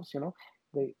themselves.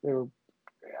 They were.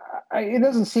 It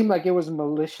doesn't seem like it was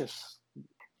malicious,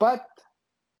 but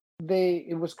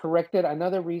it was corrected.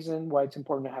 Another reason why it's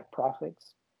important to have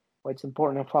prophets, why it's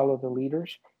important to follow the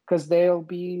leaders, because they'll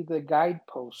be the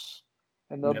guideposts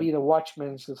and they'll be the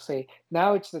watchmen who say,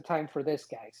 now it's the time for this,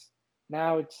 guys.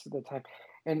 Now it's the time.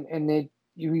 And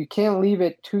you can't leave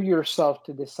it to yourself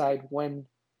to decide when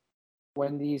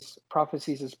these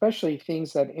prophecies, especially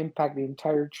things that impact the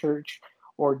entire church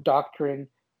or doctrine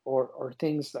or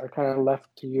things that are kind of left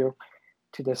to you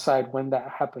to decide when that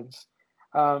happens.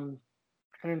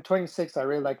 And in 26, I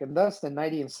really like, and thus the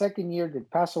 92nd year did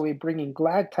pass away, bringing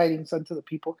glad tidings unto the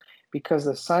people, because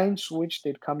the signs which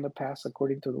did come to pass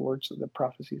according to the words of the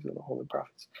prophecies of the holy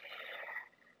prophets.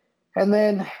 And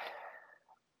then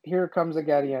here comes the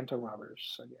Gadianton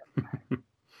robbers again.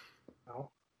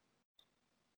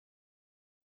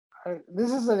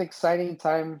 This is an exciting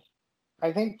time,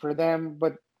 I think, for them,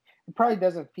 but it probably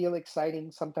doesn't feel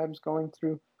exciting sometimes going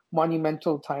through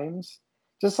monumental times,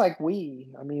 just like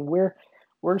we. I mean,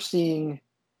 we're seeing,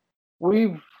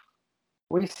 we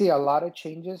see a lot of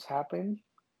changes happen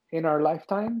in our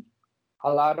lifetime.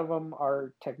 A lot of them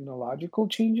are technological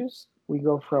changes. We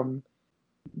go from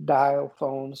dial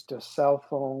phones to cell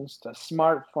phones to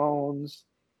smartphones,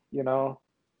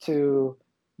 to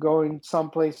going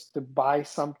someplace to buy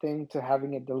something to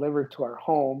having it delivered to our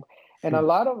home. And a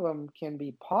lot of them can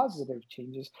be positive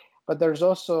changes, but there's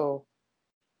also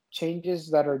changes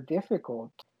that are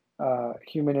difficult.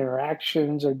 Human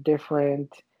interactions are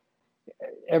different.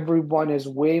 Everyone is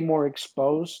way more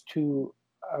exposed to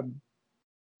a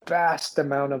vast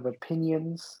amount of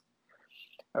opinions,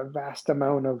 a vast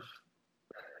amount of.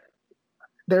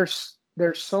 There's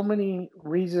so many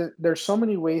reasons. There's so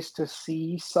many ways to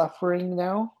see suffering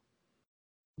now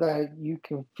that you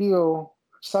can feel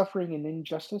suffering and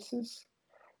injustices,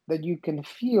 that you can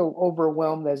feel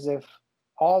overwhelmed as if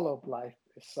all of life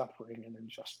is suffering and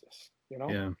injustice.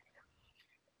 Yeah.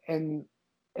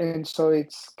 And so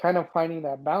it's kind of finding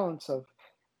that balance of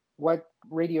what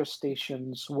radio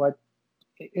stations, what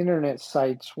internet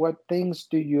sites, what things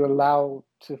do you allow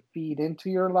to feed into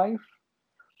your life?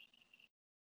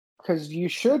 Because you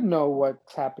should know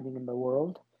what's happening in the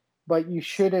world, but you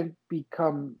shouldn't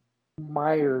become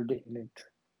mired in it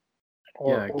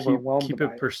or overwhelmed. Keep a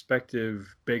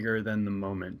perspective bigger than the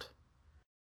moment.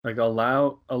 Like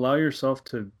allow yourself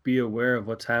to be aware of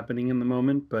what's happening in the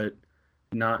moment, but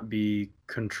not be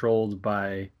controlled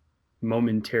by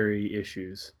momentary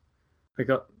issues. Like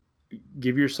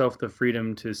give yourself the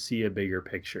freedom to see a bigger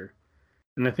picture.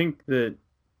 And I think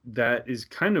that is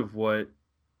kind of what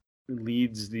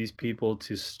leads these people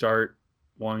to start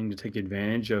wanting to take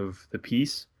advantage of the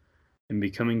peace and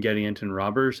becoming Gadianton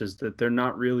robbers, is that they're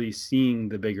not really seeing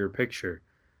the bigger picture.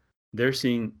 They're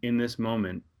seeing, in this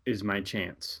moment is my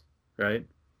chance, right?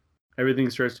 Everything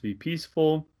starts to be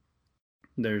peaceful.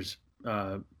 There's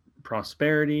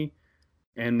prosperity.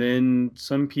 And then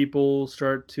some people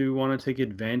start to want to take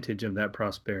advantage of that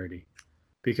prosperity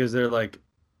because they're like,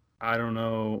 I don't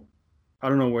know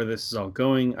where this is all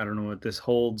going. I don't know what this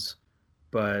holds,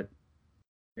 but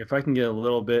if I can get a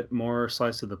little bit more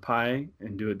slice of the pie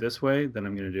and do it this way, then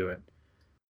I'm going to do it.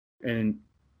 And,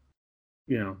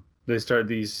 they start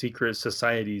these secret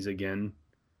societies again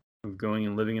of going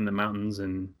and living in the mountains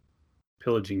and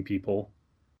pillaging people.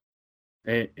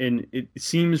 And it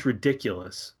seems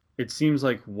ridiculous. It seems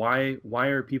like, why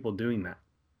are people doing that?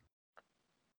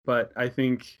 But I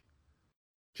think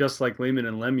just like Laman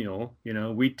and Lemuel,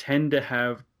 we tend to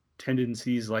have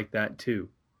tendencies like that too,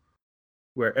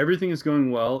 where everything is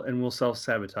going well and we'll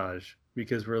self-sabotage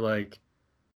because we're like,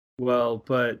 well,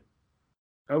 but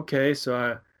okay,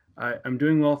 so I'm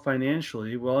doing well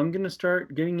financially. Well, I'm going to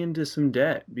start getting into some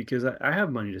debt because I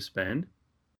have money to spend,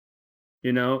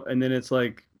 and then it's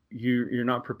like you're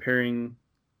not preparing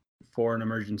for an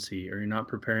emergency, or you're not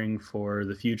preparing for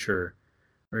the future,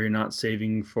 or you're not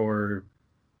saving for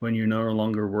when you're no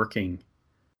longer working.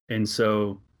 And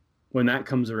so when that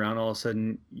comes around, all of a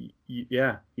sudden,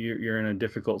 you're in a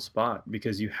difficult spot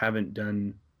because you haven't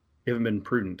been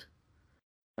prudent.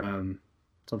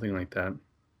 Something like that.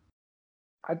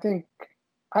 I think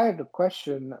I have a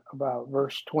question about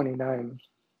verse 29.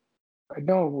 I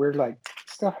know we're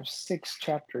still have 6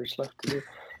 chapters left to do.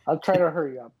 I'll try to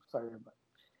hurry up. Sorry,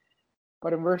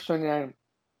 but in verse 29,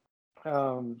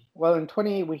 well, in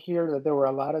 28 we hear that there were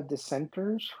a lot of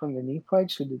dissenters from the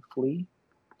Nephites who did flee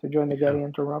to join the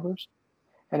Gadianton robbers.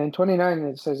 And in 29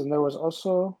 it says, and there was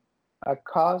also a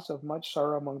cause of much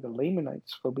sorrow among the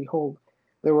Lamanites, for behold,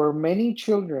 there were many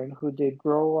children who did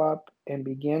grow up and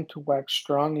began to wax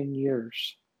strong in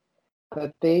years,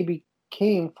 that they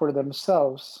became for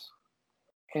themselves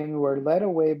and were led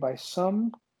away by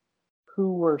some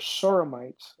who were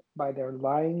Zoramites by their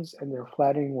lyings and their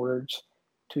flattering words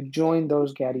to join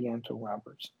those Gadianton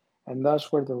robbers. And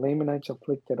thus were the Lamanites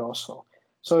afflicted also.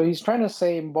 So he's trying to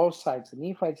say in both sides, the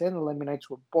Nephites and the Lamanites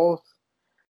were both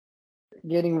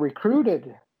getting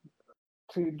recruited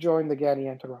to join the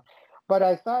Gadianton robbers. But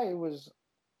I thought it was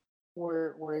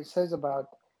where it says about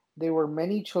there were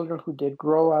many children who did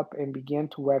grow up and began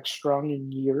to wax strong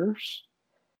in years.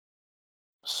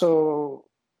 So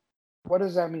what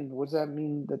does that mean? Does that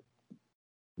mean that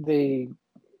they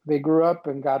grew up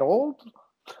and got old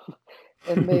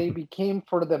and they became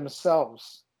for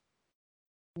themselves?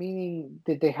 Meaning,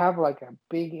 did they have like a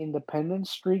big independent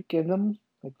streak in them?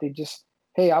 Like they just,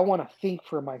 hey, I want to think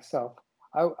for myself.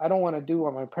 I don't want to do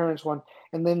what my parents want.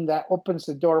 And then that opens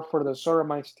the door for the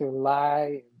Zoramites to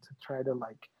lie and to try to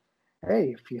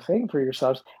hey, if you think for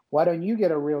yourselves, why don't you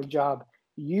get a real job?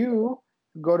 You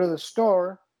go to the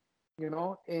store,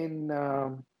 and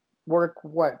work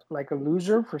like a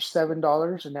loser for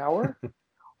 $7 an hour?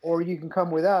 Or you can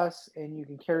come with us and you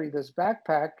can carry this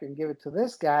backpack and give it to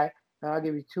this guy, and I'll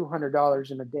give you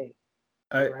 $200 in a day.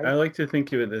 Right? I like to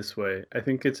think of it this way. I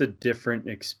think it's a different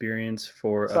experience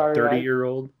for a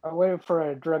 30-year-old. I'm waiting for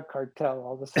a drug cartel.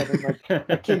 All of a sudden,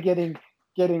 a kid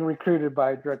getting recruited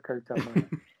by a drug cartel.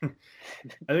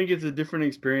 I think it's a different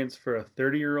experience for a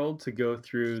 30-year-old to go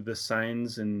through the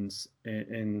signs and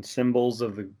symbols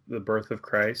of the birth of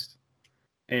Christ,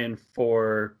 and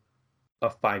for a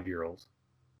 5-year-old.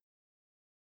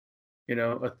 A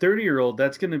 30-year-old,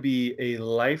 that's going to be a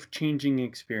life-changing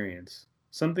experience,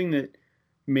 something that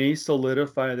may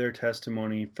solidify their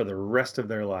testimony for the rest of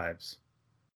their lives.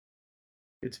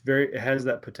 It has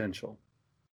that potential.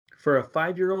 For a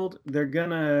 5-year-old, they're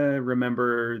gonna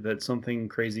remember that something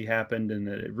crazy happened and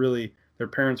that their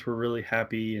parents were really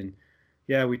happy, and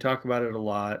yeah, we talk about it a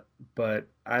lot, but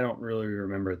I don't really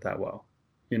remember it that well,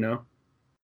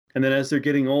 And then as they're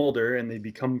getting older and they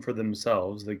become for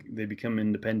themselves, they become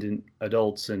independent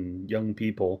adults and young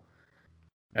people,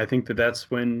 I think that's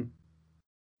when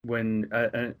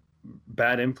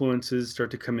bad influences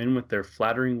start to come in with their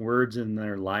flattering words and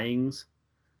their lyings.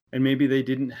 And maybe they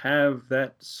didn't have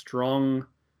that strong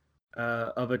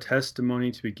of a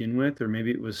testimony to begin with, or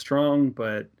maybe it was strong,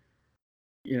 but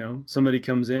somebody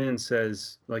comes in and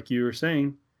says, like you were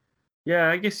saying, yeah,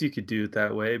 I guess you could do it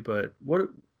that way, but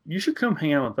you should come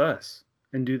hang out with us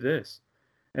and do this.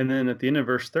 And then at the end of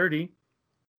verse 30,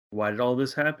 why did all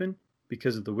this happen?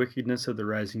 Because of the wickedness of the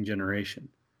rising generation.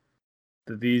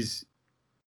 That these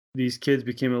kids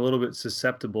became a little bit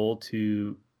susceptible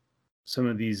to some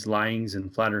of these lyings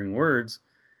and flattering words,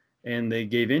 and they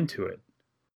gave into it.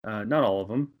 Not all of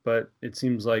them, but it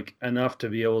seems like enough to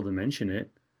be able to mention it.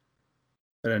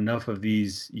 But enough of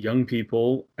these young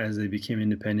people, as they became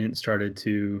independent, started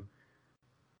to,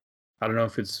 I don't know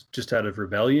if it's just out of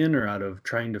rebellion or out of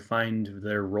trying to find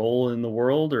their role in the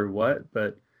world or what,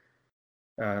 but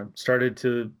started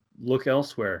to look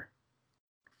elsewhere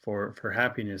for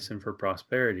happiness and for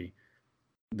prosperity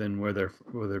than where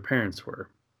their parents were.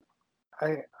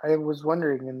 I was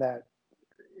wondering in that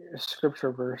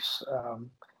scripture verse,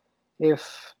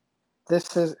 if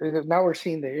this is, now we're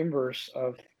seeing the inverse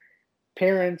of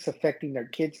parents affecting their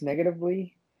kids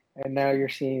negatively, and now you're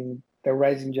seeing the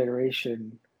rising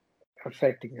generation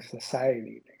affecting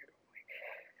society negatively,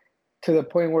 to the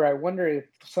point where I wonder if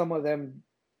some of them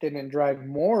didn't drive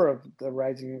more of the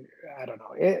rising. I don't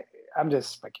know. I'm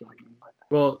just speculating.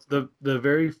 Well, the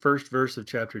very first verse of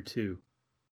chapter 2,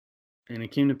 and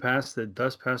it came to pass that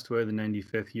thus passed away the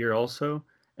 95th year also,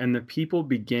 and the people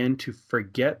began to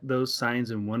forget those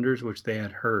signs and wonders which they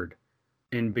had heard,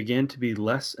 and began to be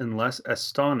less and less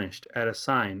astonished at a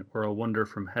sign or a wonder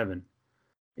from heaven,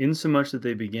 insomuch that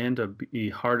they began to be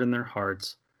hard in their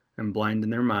hearts and blind in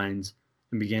their minds,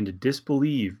 and began to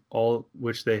disbelieve all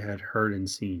which they had heard and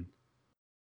seen,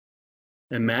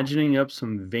 imagining up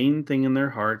some vain thing in their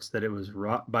hearts that it was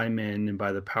wrought by men and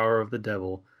by the power of the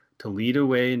devil, to lead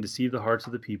away and deceive the hearts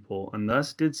of the people. And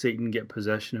thus did Satan get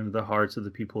possession of the hearts of the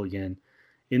people again,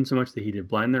 insomuch that he did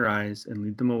blind their eyes and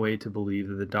lead them away to believe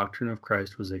that the doctrine of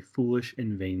Christ was a foolish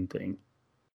and vain thing.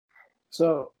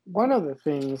 So one of the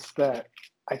things that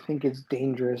I think is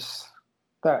dangerous,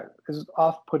 that is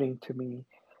off-putting to me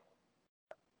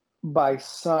by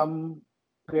some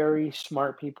very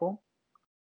smart people,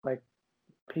 like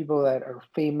people that are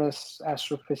famous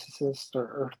astrophysicists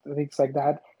or things like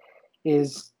that,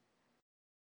 is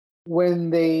when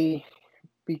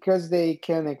because they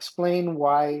can explain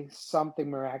why something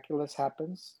miraculous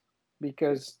happens,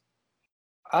 because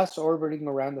us orbiting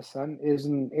around the sun is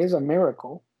a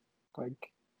miracle.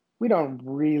 Like, we don't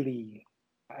really,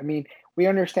 I mean, we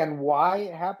understand why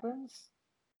it happens,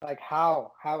 like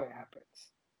how it happens,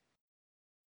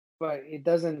 but it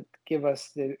doesn't give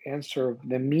us the answer of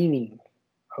the meaning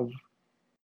of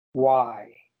why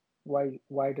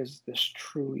does this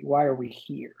truly, why are we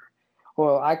here?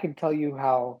 Well, I can tell you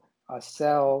how a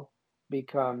cell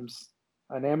becomes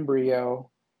an embryo,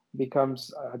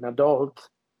 becomes an adult,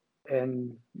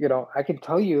 and I can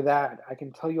tell you that. I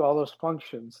can tell you all those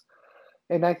functions.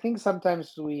 And I think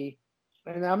sometimes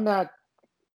and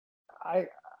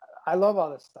I love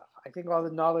all this stuff. I think all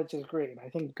the knowledge is great. I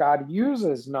think God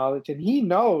uses knowledge, and he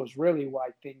knows really why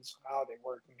things, how they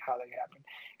work and how they happen.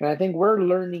 And I think we're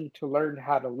learn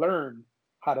how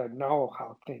to know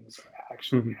how things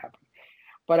actually happen.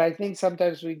 But I think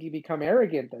sometimes we become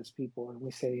arrogant as people, and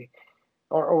we say,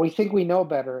 or we think we know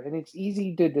better. And it's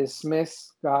easy to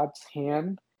dismiss God's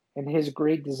hand and his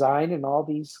great design and all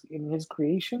these in his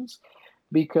creations,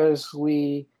 because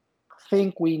we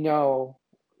think we know,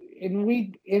 and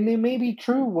it may be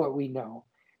true what we know,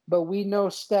 but we know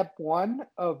step 1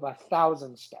 of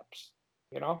 1,000 steps,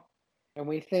 and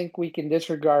we think we can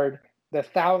disregard the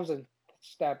 1,000th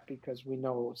step because we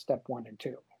know step 1 and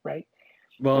 2, right?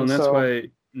 Well, and that's why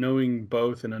knowing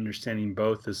both and understanding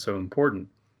both is so important.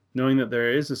 Knowing that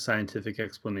there is a scientific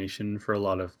explanation for a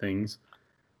lot of things,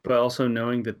 but also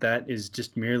knowing that that is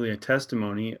just merely a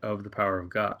testimony of the power of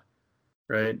God,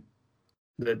 right?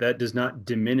 That does not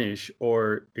diminish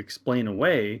or explain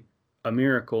away a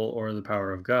miracle or the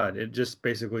power of God. It just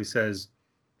basically says,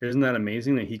 isn't that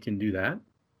amazing that he can do that?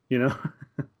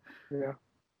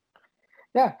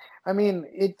 Yeah. I mean,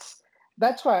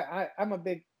 that's why I'm a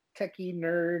big techie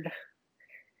nerd,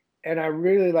 and I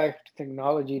really like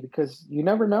technology, because you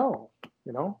never know.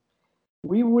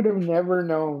 We would have never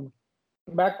known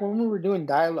back when we were doing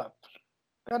dial-up.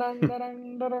 And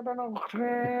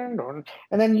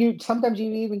then sometimes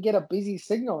you even get a busy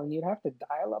signal and you'd have to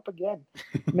dial up again.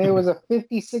 And it was a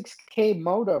 56K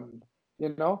modem,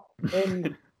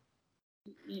 and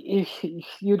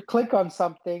you'd click on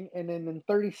something, and then in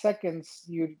 30 seconds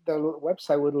the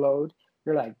website would load.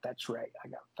 You're like, that's right, I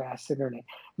got fast internet.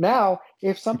 Now,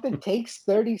 if something takes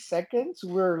 30 seconds,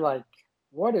 we're like,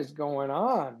 what is going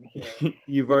on here?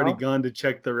 You've already gone to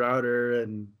check the router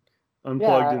and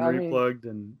unplugged and replugged,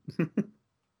 and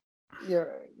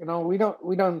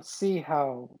we don't see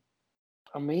how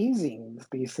amazing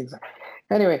these things are.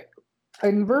 Anyway,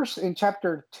 in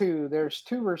chapter 2, there's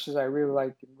 2 verses I really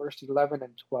like, in verse 11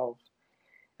 and 12.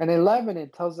 And 11,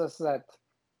 it tells us that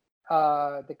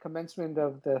the commencement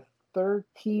of the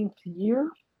 13th year,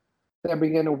 there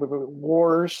began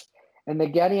wars, and the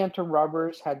Gadianton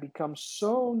robbers had become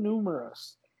so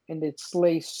numerous, and did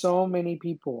slay so many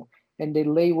people, and they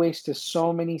lay waste to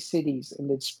so many cities, and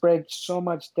did spread so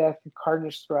much death and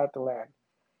carnage throughout the land.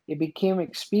 It became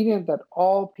expedient that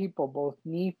all people, both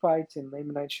Nephites and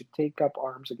Lamanites, should take up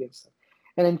arms against them.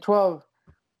 And in 12,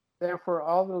 therefore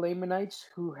all the Lamanites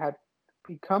who had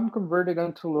become converted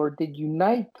unto the Lord did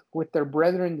unite with their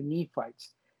brethren the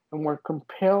Nephites, and were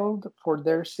compelled for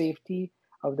their safety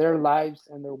of their lives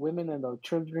and their women and their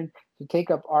children to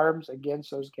take up arms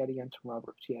against those Gadianton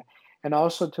robbers. And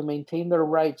also to maintain their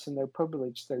rights and their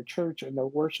privilege, their church and their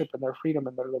worship and their freedom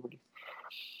and their liberty.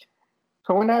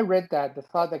 So when I read that, the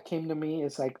thought that came to me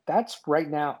is like, that's right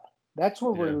now. That's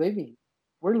what we're living.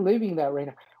 We're living that right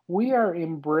now. We are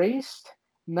embraced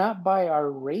not by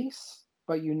our race,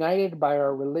 but united by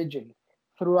our religion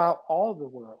throughout all the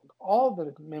world, all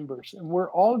the members, and we're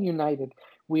all united.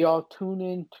 We all tune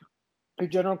in to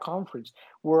General Conference.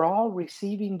 We're all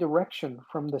receiving direction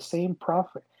from the same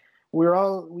prophet. We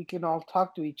can all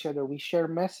talk to each other. We share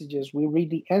messages. We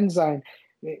read the Ensign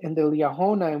and the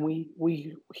Liahona, and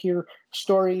we hear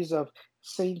stories of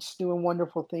saints doing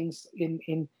wonderful things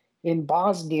in in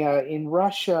Bosnia, in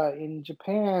Russia, in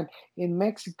Japan, in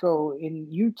Mexico, in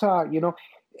Utah,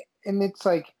 and it's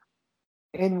like,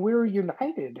 and we're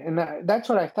united. And that's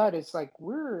what I thought. It's like,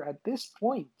 we're at this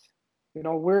point,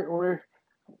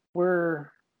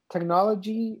 we're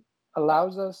technology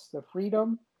allows us the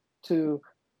freedom to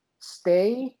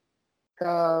stay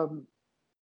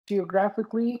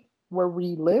geographically where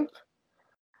we live,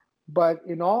 but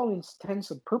in all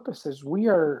intents and purposes, we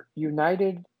are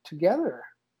united together,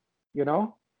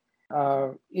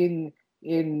 in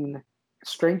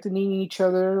strengthening each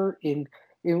other, in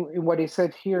what he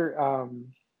said here,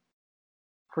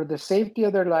 for the safety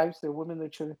of their lives, the women and the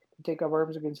children take up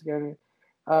arms against the enemy.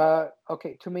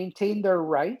 To maintain their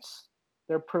rights,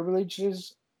 their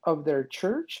privileges of their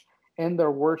church, and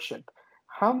their worship.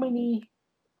 How many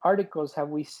articles have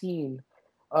we seen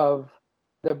of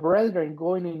the brethren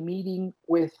going and meeting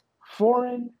with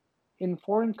foreign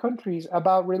countries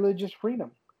about religious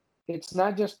freedom? It's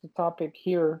not just the topic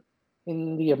here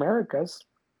in the Americas,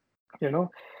 and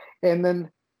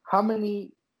then how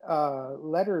many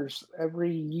letters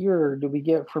every year do we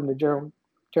get from the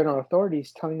general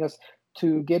authorities telling us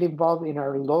to get involved in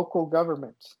our local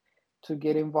governments, to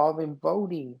get involved in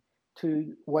voting,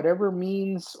 to whatever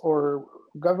means or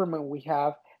government we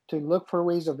have, to look for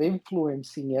ways of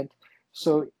influencing it,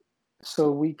 so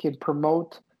we can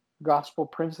promote gospel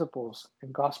principles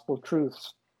and gospel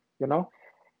truths,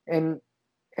 and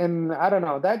I don't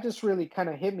know, that just really kind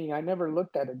of hit me. I never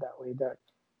looked at it that way, that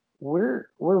we're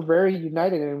very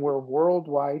united and we're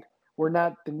worldwide. We're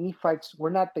not the Nephites, we're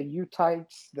not the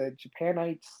Uthites, the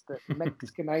Japanites, the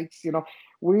Mexicanites,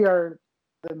 we are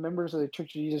the members of the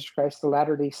Church of Jesus Christ, the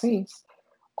Latter-day Saints,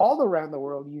 all around the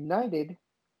world, united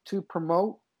to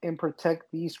promote and protect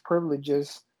these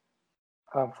privileges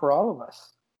for all of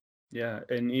us. Yeah,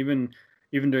 and even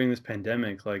during this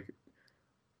pandemic, like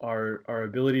our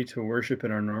ability to worship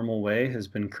in our normal way has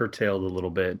been curtailed a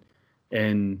little bit,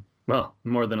 and well,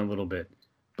 more than a little bit.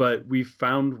 But we've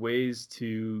found ways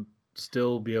to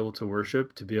still be able to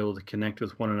worship, to be able to connect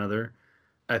with one another.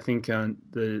 I think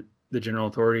the general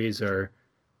authorities are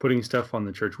putting stuff on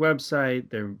the church website.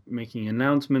 They're making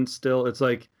announcements still. It's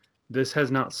like, this has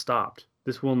not stopped.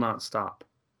 This will not stop.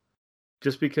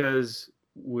 Just because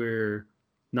we're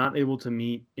not able to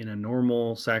meet in a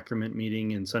normal sacrament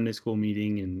meeting and Sunday school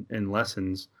meeting and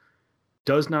lessons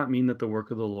does not mean that the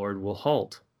work of the Lord will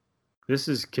halt. This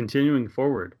is continuing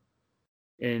forward.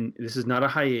 And this is not a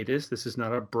hiatus. This is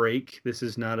not a break. This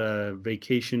is not a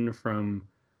vacation from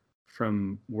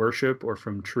worship or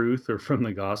from truth or from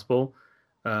the gospel.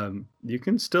 You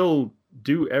can still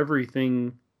do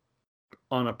everything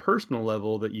on a personal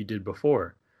level that you did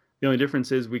before. The only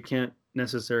difference is we can't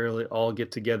necessarily all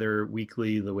get together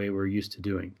weekly the way we're used to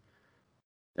doing.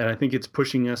 And I think it's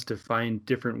pushing us to find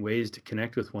different ways to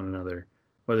connect with one another,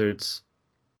 whether it's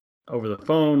over the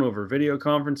phone, over video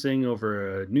conferencing,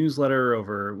 over a newsletter,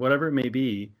 over whatever it may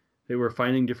be. They were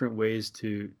finding different ways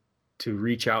to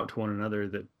reach out to one another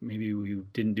that maybe we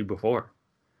didn't do before.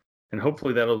 And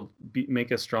hopefully that'll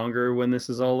make us stronger when this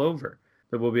is all over,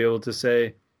 that we'll be able to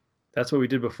say, that's what we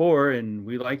did before, and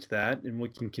we liked that, and we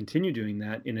can continue doing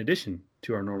that in addition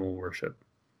to our normal worship.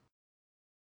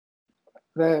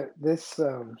 This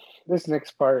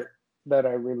next part that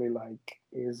I really like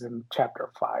is in chapter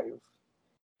 5.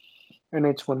 And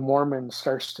it's when Mormon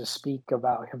starts to speak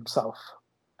about himself.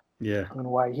 Yeah. And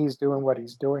why he's doing what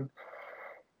he's doing.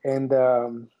 And,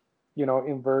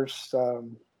 in verse,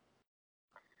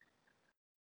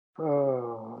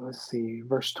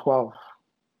 verse 12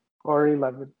 or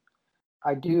 11.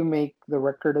 I do make the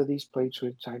record of these plates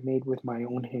which I made with my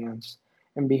own hands.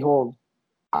 And behold,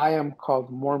 I am called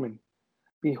Mormon.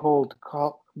 Behold,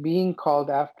 being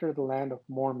called after the land of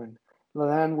Mormon, the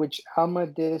land which Alma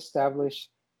did establish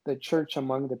the church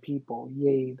among the people,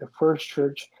 yea, the first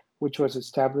church which was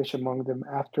established among them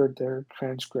after their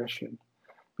transgression.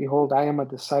 Behold, I am a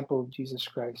disciple of Jesus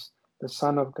Christ, the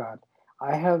Son of God.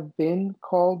 I have been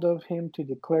called of him to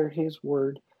declare his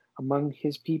word among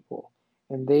his people,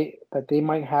 and that they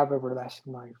might have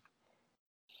everlasting life.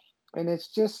 And it's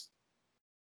just,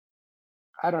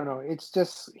 I don't know, it's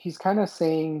just, he's kind of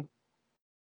saying,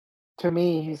 to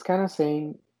me,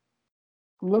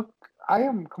 look, I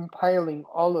am compiling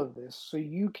all of this so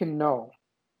you can know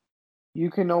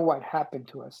what happened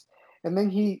to us. And then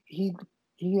he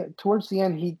towards the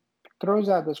end, he throws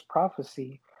out this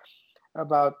prophecy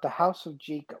about the house of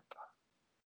Jacob.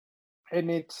 And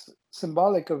it's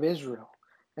symbolic of Israel.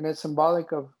 And it's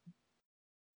symbolic of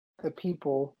the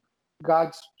people,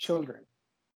 God's children,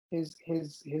 his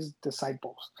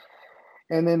disciples.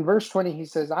 And then verse 20, he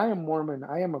says, I am Mormon.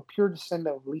 I am a pure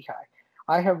descendant of Lehi.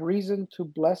 I have reason to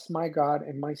bless my God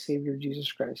and my Savior Jesus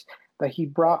Christ, that he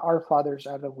brought our fathers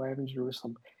out of the land of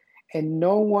Jerusalem. And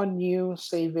no one knew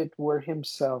save it were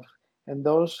himself and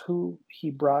those who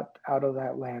he brought out of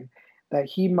that land, that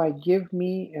he might give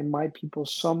me and my people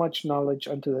so much knowledge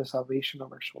unto the salvation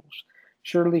of our souls.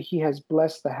 Surely he has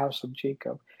blessed the house of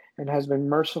Jacob, and has been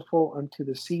merciful unto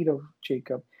the seed of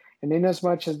Jacob. And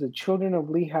inasmuch as the children of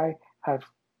Lehi have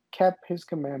kept his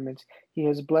commandments, he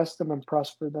has blessed them and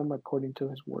prospered them according to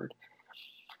his word.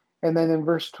 And then in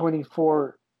verse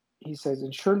 24, he says,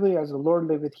 and surely as the Lord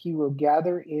liveth, he will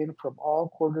gather in from all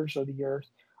quarters of the earth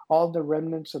all the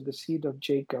remnants of the seed of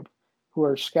Jacob, who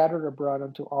are scattered abroad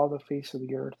unto all the face of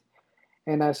the earth.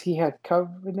 And as he hath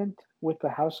covenant with the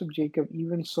house of Jacob,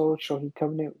 even so shall he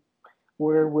covenant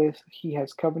wherewith he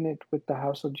has covenant with the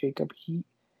house of Jacob. He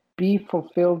be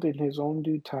fulfilled in his own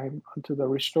due time, unto the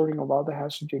restoring of all the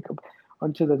house of Jacob,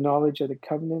 unto the knowledge of the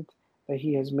covenant that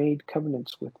he has made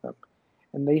covenants with them.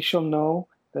 And they shall know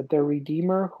that their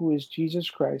Redeemer, who is Jesus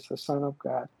Christ, the Son of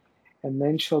God. And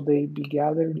then shall they be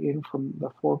gathered in from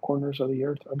the four corners of the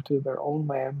earth unto their own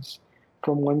lands,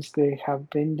 from whence they have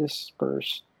been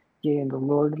dispersed. Yea, and the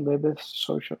Lord liveth,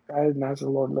 so shall, and as the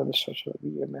Lord liveth, so shall it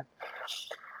be. Amen.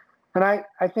 And I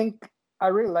think I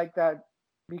really like that,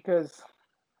 because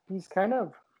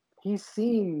he's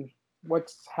seeing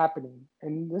what's happening.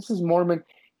 And this is Mormon.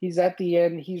 He's at the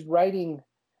end. He's writing,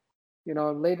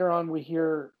 later on we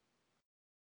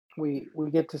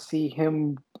get to see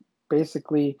him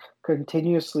basically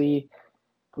continuously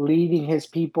leading his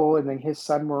people, and then his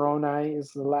son Moroni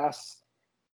is the last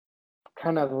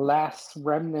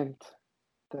remnant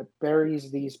that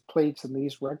buries these plates and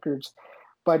these records.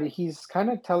 But he's kind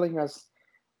of telling us,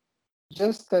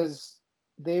 just as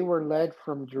they were led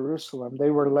from Jerusalem,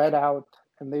 they were led out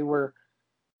and they were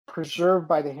preserved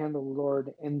by the hand of the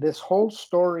Lord. And this whole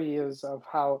story is of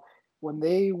how when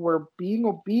they were being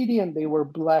obedient, they were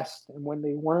blessed. And when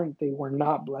they weren't, they were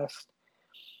not blessed.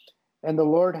 And the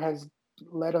Lord has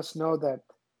let us know that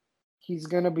he's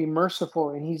going to be merciful,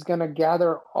 and he's going to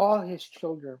gather all his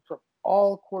children from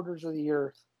all quarters of the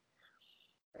earth.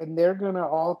 And they're going to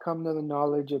all come to the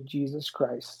knowledge of Jesus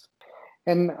Christ.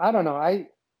 And I don't know, I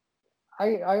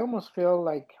almost feel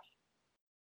like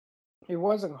it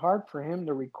wasn't hard for him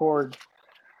to record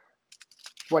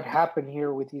what happened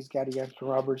here with these Gadianton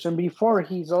robbers. And before,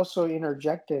 he's also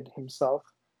interjected himself,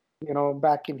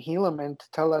 back in Helaman,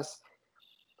 to tell us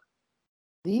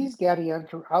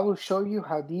I will show you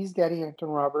how these Gadianton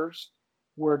robbers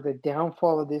were the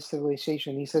downfall of this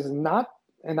civilization. He says, and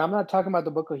I'm not talking about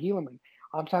the book of Helaman.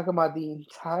 I'm talking about the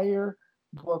entire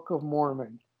book of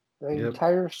Mormon, the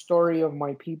entire story of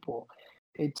my people.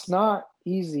 It's not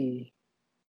easy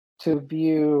to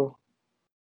view,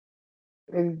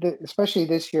 especially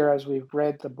this year, as we've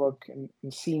read the book and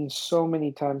seen so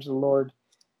many times the Lord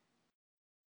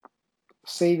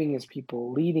saving his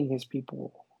people, leading his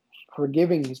people,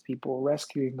 forgiving his people,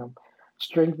 rescuing them,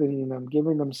 strengthening them,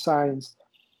 giving them signs,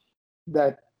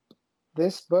 that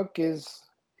this book is,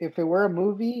 if it were a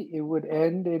movie, it would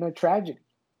end in a tragedy.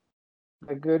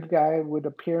 The good guy would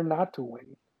appear not to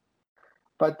win.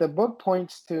 But the book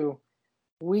points to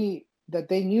that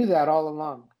they knew that all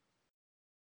along.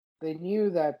 They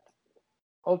knew that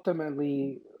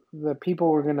ultimately the people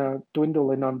were going to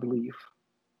dwindle in unbelief,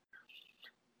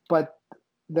 but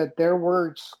that their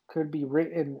words could be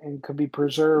written and could be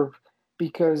preserved,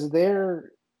 because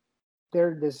their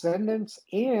descendants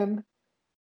and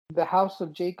the house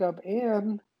of Jacob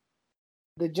and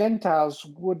the Gentiles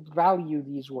would value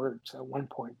these words at one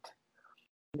point.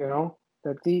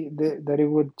 That that it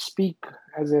would speak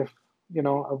as if,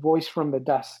 a voice from the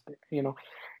dust,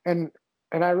 and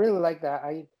I really like that.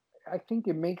 I think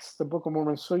it makes the Book of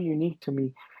Mormon so unique to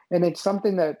me, and it's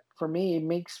something that, for me, it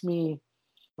makes me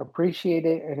appreciate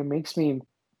it, and it makes me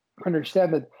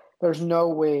understand that there's no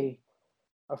way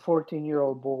a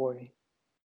 14-year-old boy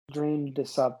dreamed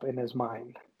this up in his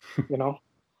mind.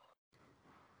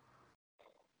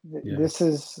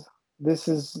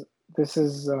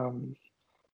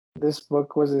 This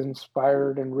book was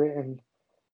inspired and written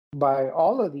by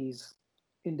all of these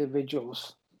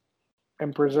individuals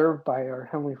and preserved by our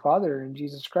Heavenly Father and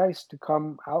Jesus Christ to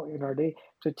come out in our day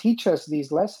to teach us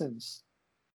these lessons,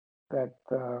 that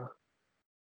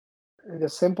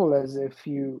as simple as if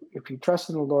you trust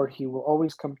in the Lord, he will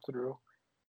always come through,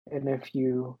 and if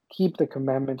you keep the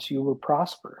commandments, you will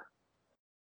prosper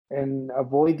and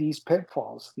avoid these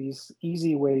pitfalls, these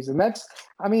easy ways. And that's,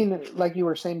 like you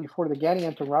were saying before, the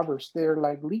Gadianton robbers, they're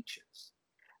like leeches.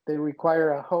 They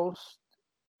require a host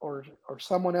or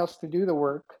someone else to do the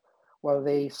work while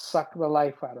they suck the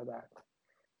life out of that.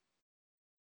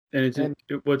 And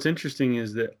what's interesting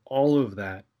is that all of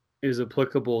that is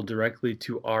applicable directly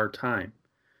to our time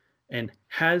and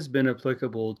has been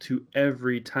applicable to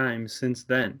every time since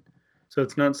then. So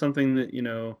it's not something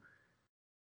that,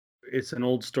 it's an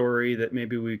old story that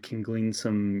maybe we can glean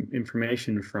some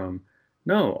information from.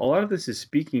 No, a lot of this is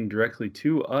speaking directly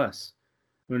to us.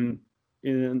 When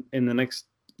in the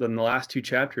last two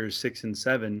chapters, 6 and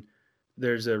 7,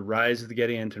 there's a rise of the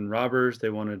Gadianton robbers. They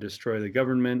want to destroy the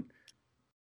government.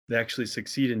 They actually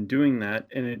succeed in doing that,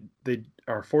 and they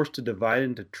are forced to divide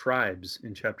into tribes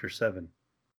in chapter 7.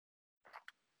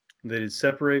 They did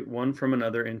separate one from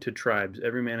another into tribes,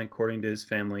 every man according to his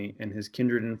family and his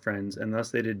kindred and friends, and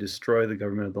thus they did destroy the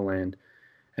government of the land.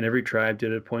 And every tribe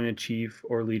did appoint a chief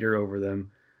or leader over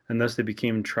them, and thus they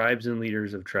became tribes and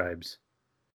leaders of tribes.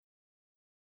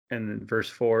 And then verse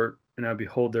 4, and now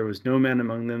behold, there was no man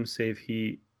among them, save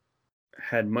he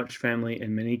had much family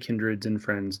and many kindreds and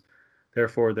friends.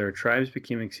 Therefore their tribes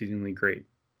became exceedingly great.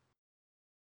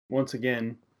 Once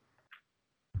again,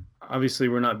 obviously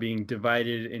we're not being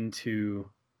divided into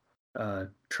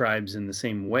tribes in the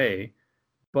same way,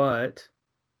 but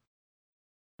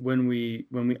when we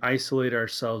isolate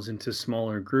ourselves into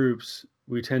smaller groups,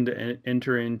 we tend to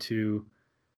enter into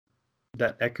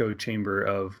that echo chamber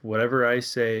of whatever I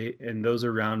say and those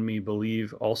around me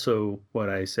believe also what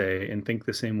I say and think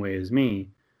the same way as me.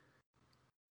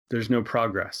 There's no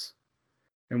progress.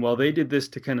 And while they did this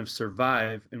to kind of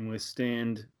survive and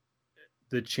withstand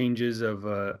the changes of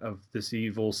this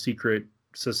evil secret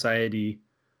society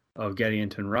of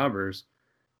Gadianton robbers,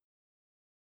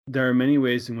 there are many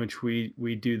ways in which we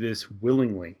do this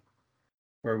willingly,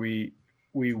 where we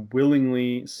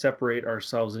willingly separate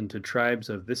ourselves into tribes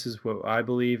of this is what I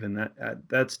believe and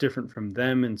that's different from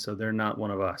them, and so they're not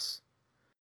one of us.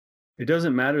 It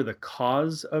doesn't matter the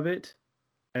cause of it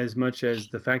as much as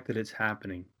the fact that it's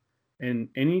happening. And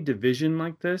any division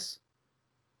like this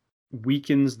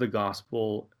weakens the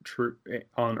gospel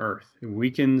on earth. It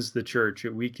weakens the church.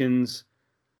 It weakens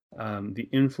the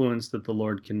influence that the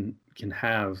Lord can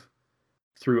have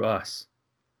through us.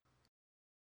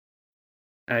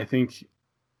 I think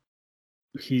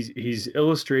he's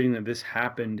illustrating that this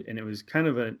happened, and it was kind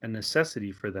of a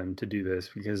necessity for them to do this,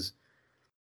 because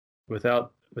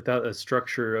without a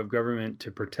structure of government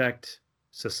to protect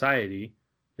society,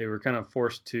 they were kind of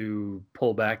forced to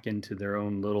pull back into their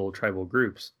own little tribal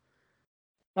groups.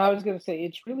 I was going to say,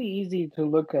 it's really easy to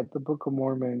look at the Book of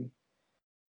Mormon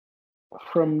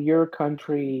from your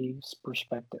country's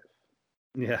perspective.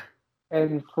 Yeah.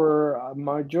 And for a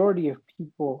majority of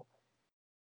people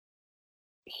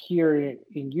here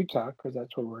in Utah, because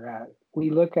that's where we're at,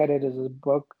 we look at it as a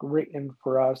book written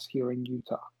for us here in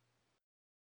Utah.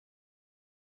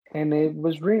 And it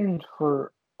was written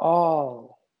for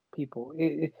all people.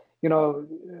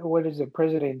 What is it,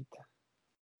 President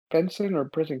Benson or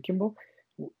President Kimball?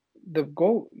 The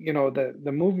goal,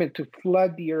 the movement to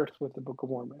flood the earth with the Book of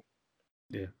Mormon.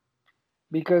 Yeah.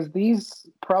 Because these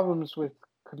problems with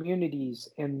communities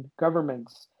and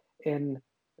governments and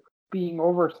being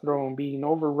overthrown, being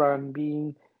overrun,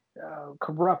 being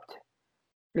corrupt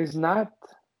is not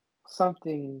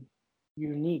something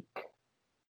unique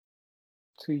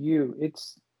to you.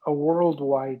 It's a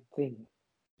worldwide thing.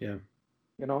 Yeah.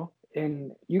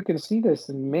 And you can see this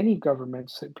in many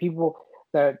governments, people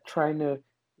that are trying to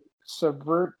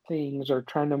subvert things or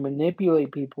trying to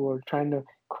manipulate people or trying to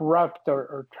corrupt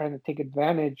or trying to take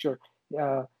advantage or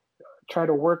try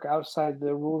to work outside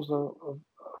the rules of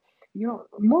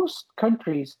most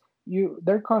countries,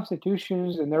 their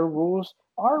constitutions and their rules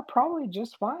are probably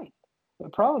just fine. The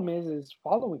problem is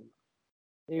following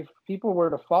them. If people were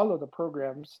to follow the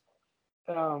programs,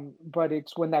 but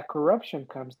it's when that corruption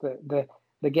comes, the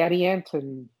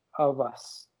Gadianton of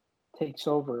us takes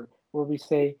over, where we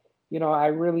say, I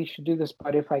really should do this,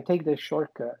 but if I take this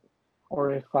shortcut,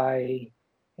 or if I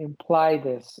imply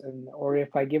this, or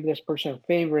if I give this person a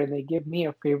favor and they give me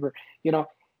a favor,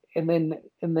 and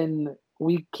then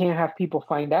we can't have people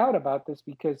find out about this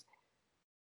because,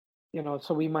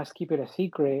 so we must keep it a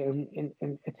secret,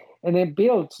 and it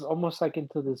builds almost like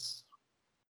into this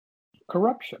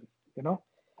corruption,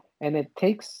 and it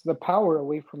takes the power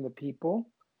away from the people.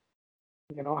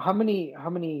 How many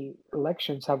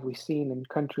elections have we seen in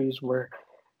countries where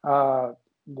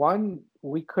one,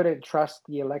 we couldn't trust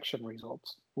the election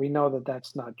results. We know that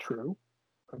that's not true.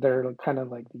 They're kind of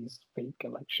like these fake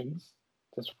elections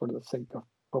just for the sake of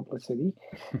publicity.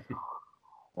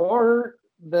 Or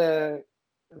the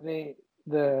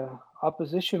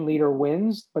opposition leader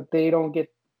wins, but they don't get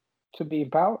to be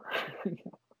in power.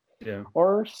 Yeah.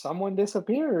 Or someone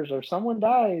disappears or someone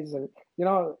dies, or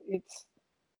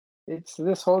It's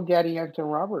this whole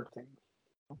Gadianton Robert thing.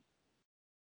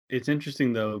 It's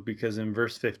interesting, though, because in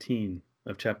verse 15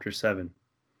 of chapter 7,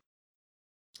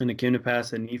 and it came to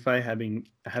pass that Nephi,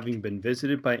 having been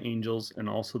visited by angels and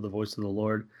also the voice of the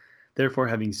Lord, therefore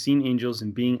having seen angels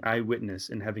and being eyewitness,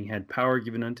 and having had power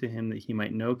given unto him that he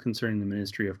might know concerning the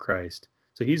ministry of Christ.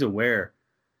 So he's aware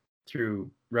through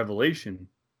revelation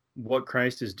what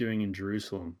Christ is doing in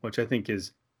Jerusalem, which I think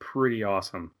is pretty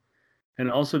awesome. And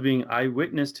also being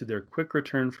eyewitness to their quick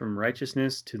return from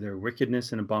righteousness to their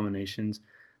wickedness and abominations,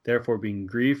 therefore being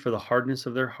grieved for the hardness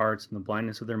of their hearts and the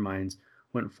blindness of their minds,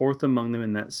 went forth among them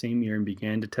in that same year and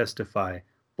began to testify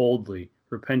boldly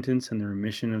repentance and the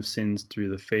remission of sins through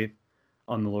the faith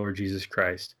on the Lord Jesus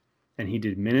Christ. And he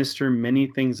did minister many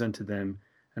things unto them,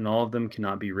 and all of them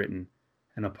cannot be written,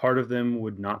 and a part of them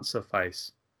would not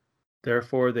suffice.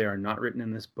 Therefore they are not written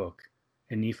in this book.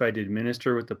 And Nephi did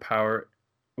minister with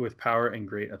power and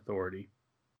great authority.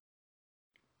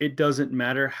 It doesn't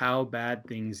matter how bad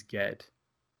things get.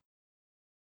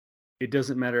 It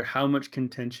doesn't matter how much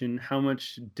contention, how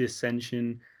much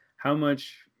dissension, how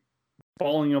much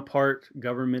falling apart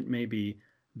government may be,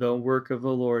 the work of the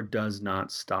Lord does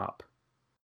not stop.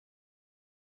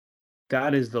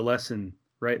 That is the lesson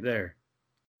right there.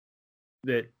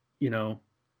 That,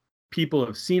 people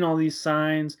have seen all these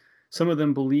signs. Some of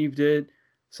them believed it.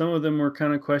 Some of them were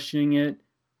kind of questioning it.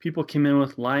 People came in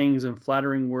with lyings and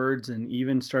flattering words and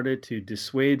even started to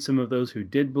dissuade some of those who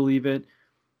did believe it.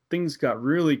 Things got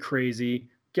really crazy.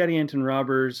 Gadianton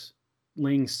robbers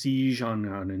laying siege on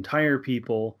an entire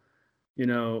people,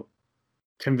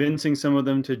 convincing some of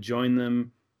them to join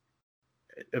them.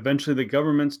 Eventually the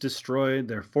government's destroyed.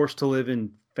 They're forced to live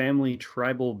in family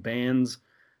tribal bands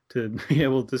to be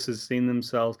able to sustain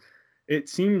themselves. It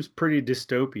seems pretty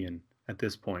dystopian at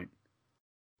this point.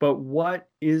 But what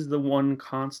is the one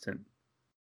constant?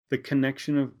 The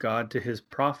connection of God to his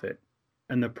prophet,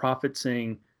 and the prophet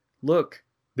saying, look,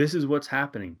 this is what's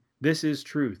happening. This is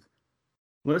truth.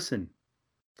 Listen,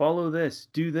 follow this,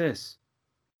 do this.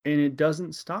 And it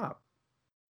doesn't stop.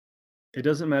 It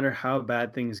doesn't matter how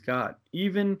bad things got.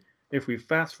 Even if we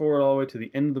fast forward all the way to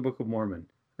the end of the Book of Mormon,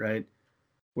 right?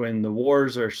 When the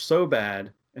wars are so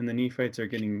bad and the Nephites are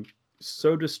getting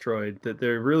so destroyed that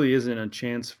there really isn't a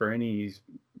chance for any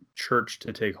church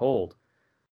to take hold.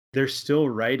 They're still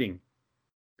writing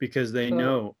because they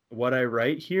know what I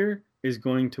write here is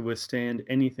going to withstand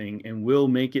anything and will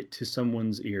make it to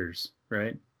someone's ears,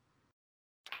 right?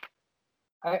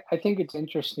 I think it's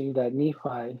interesting that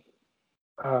Nephi,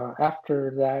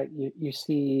 after that, you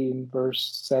see in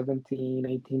verse 17,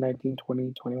 18, 19,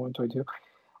 20, 21, 22,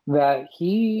 that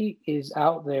he is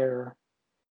out there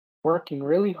working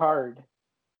really hard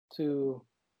to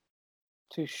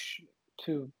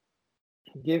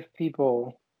give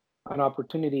people an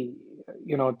opportunity,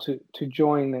 to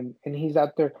join, and he's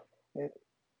out there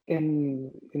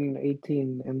in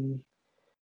 18 and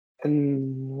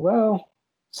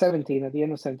 17, at the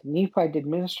end of 17, Nephi did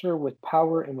minister with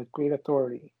power and with great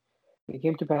authority. It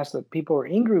came to pass that people were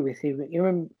angry with him,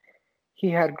 even he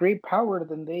had great power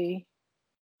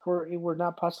for it were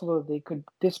not possible that they could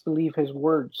disbelieve his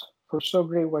words. For so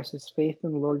great was his faith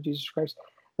in the Lord Jesus Christ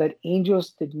that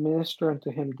angels did minister unto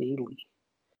him daily.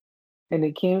 And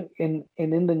it came and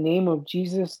in the name of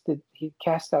Jesus did he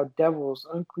cast out devils,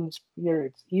 unclean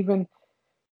spirits, even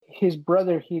his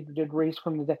brother he did raise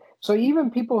from the dead. So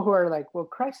even people who are like, well,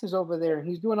 Christ is over there and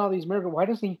he's doing all these miracles, why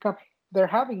doesn't he come? They're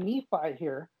having Nephi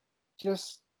here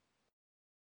just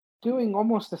doing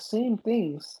almost the same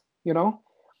things,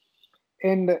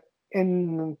 And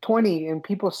in 20, and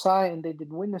people saw it and they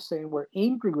did witness it and were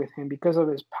angry with him because of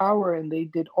his power, and they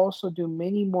did also do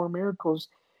many more miracles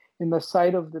in the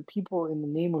sight of the people in the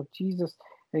name of Jesus.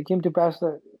 And it came to pass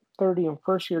that 30 and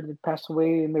first year did pass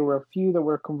away, and there were a few that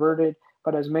were converted,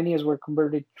 but as many as were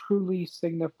converted truly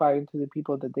signified to the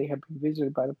people that they had been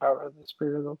visited by the power of the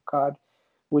Spirit of God,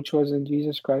 which was in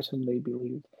Jesus Christ, whom they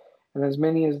believed. And as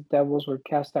many as devils were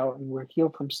cast out and were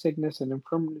healed from sickness and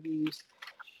infirmities.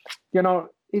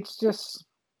 It's just,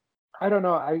 I don't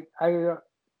know. I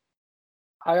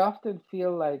often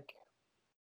feel like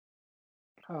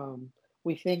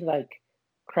we think like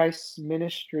Christ's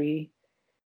ministry,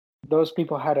 those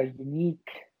people had a unique,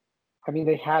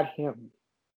 they had him.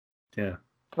 Yeah.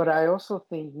 But I also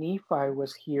think Nephi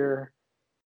was here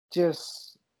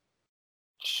just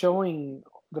showing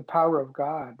the power of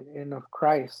God and of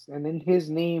Christ, and in his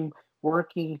name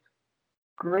working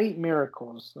great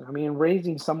miracles.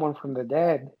 Raising someone from the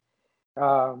dead,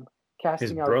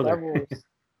 casting out devils,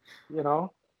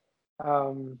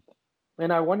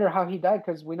 and I wonder how he died,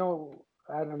 because we know,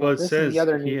 I don't know. Well, it this says is the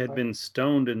other he Nephi. had been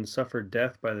stoned and suffered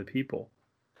death by the people.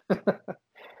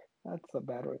 That's a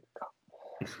bad way to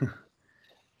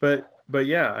go. But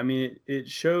yeah, I mean, it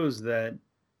shows that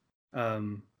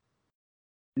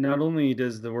not only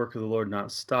does the work of the Lord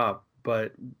not stop,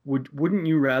 but wouldn't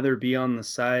you rather be on the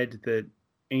side that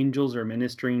angels are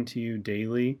ministering to you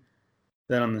daily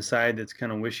than on the side that's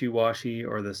kind of wishy-washy,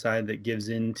 or the side that gives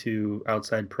in to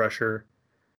outside pressure?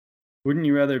 Wouldn't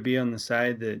you rather be on the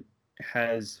side that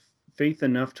has faith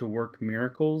enough to work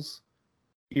miracles,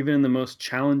 even in the most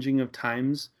challenging of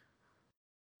times?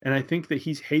 And I think that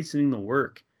he's hastening the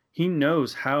work. He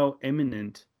knows how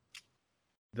imminent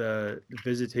the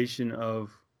visitation of,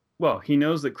 well, he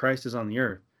knows that Christ is on the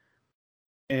earth.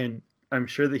 And I'm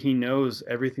sure that he knows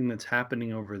everything that's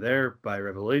happening over there by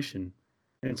revelation.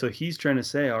 And so he's trying to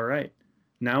say, all right,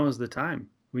 now is the time.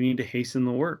 We need to hasten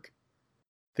the work.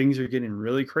 Things are getting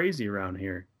really crazy around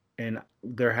here. And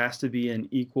there has to be an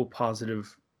equal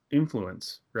positive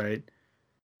influence, right?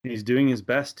 And he's doing his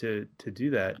best to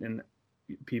do that. And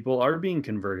people are being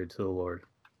converted to the Lord.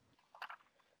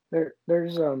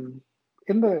 There's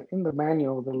in the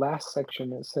manual, the last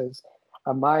section, it says,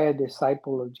 "Am I a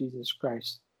disciple of Jesus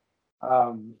Christ?"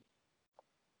 And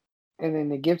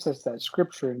then it gives us that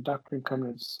scripture in Doctrine and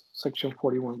Covenants, section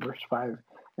 41, verse 5.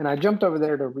 And I jumped over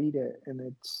there to read it, and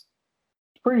it's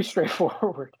pretty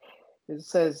straightforward. It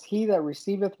says, "He that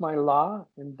receiveth my law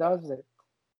and does it,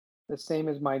 the same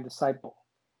is my disciple.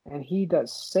 And he that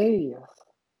saith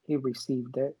he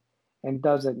received it and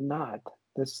does it not,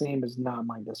 the same is not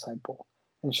my disciple,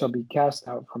 and shall be cast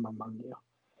out from among you."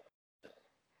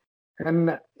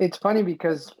 And it's funny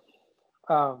because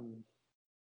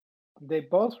they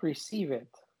both receive it.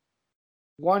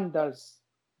 One does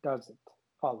it,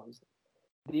 follows it.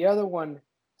 The other one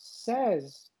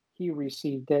says he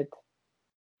received it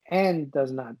and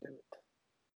does not do it.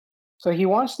 So he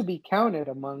wants to be counted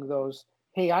among those,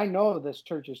 hey, I know this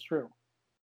church is true.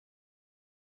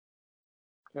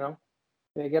 You know,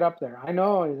 they get up there. I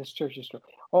know this church is true.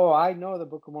 Oh, I know the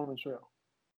Book of Mormon is real.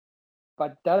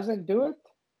 But doesn't do it,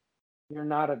 you're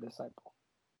not a disciple.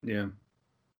 Yeah.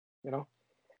 You know?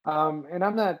 And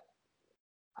I'm not,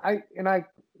 I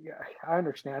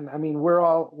understand. I mean, we're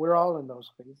all in those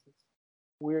phases.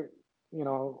 We're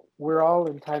all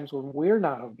in times when we're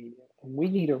not obedient and we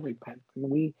need to repent, and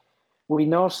we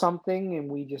know something and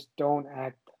we just don't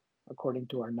act according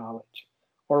to our knowledge,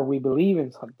 or we believe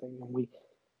in something and we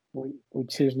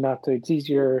choose not to. It's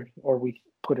easier, or we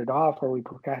put it off, or we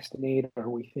procrastinate, or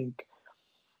we think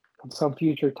in some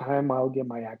future time I'll get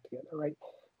my act together, right?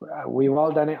 We've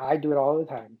all done it. I do it all the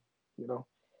time, you know.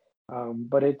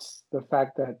 But it's the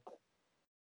fact that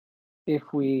if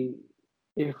we're,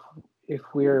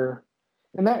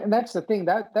 and that's the thing,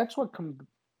 that's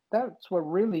what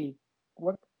really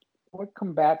what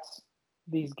combats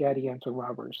these Gadianton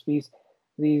robbers. These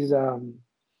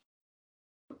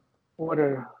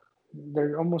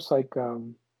they're almost like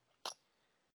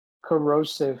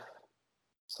corrosive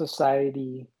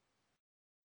society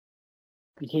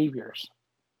behaviors.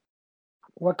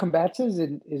 What combats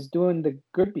is doing the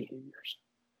good behaviors,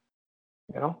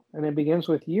 you know, and it begins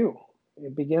with you.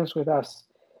 It begins with us.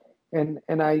 And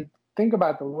I think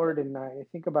about the Lord, and I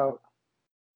think about,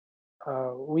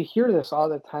 we hear this all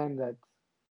the time, that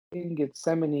in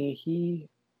Gethsemane, he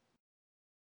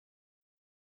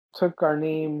took our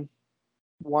name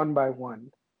one by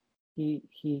one. He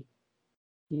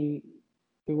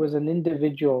was an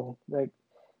individual, like,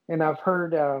 and I've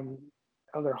heard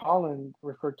Elder Holland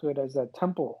refer to it as a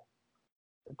temple,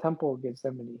 the temple of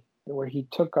Gethsemane, where he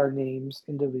took our names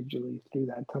individually through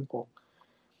that temple.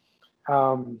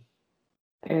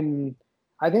 And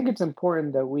I think it's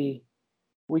important that we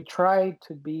try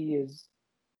to be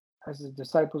as the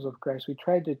disciples of Christ. We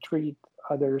try to treat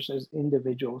others as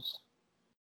individuals,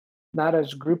 not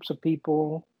as groups of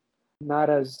people, not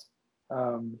as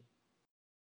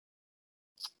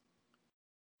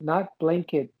not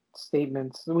blanket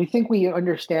statements. We think we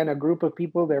understand a group of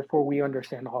people, therefore we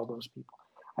understand all those people.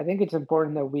 I think it's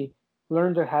important that we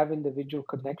learn to have individual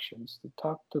connections, to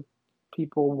talk to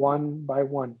people one by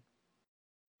one,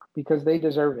 because they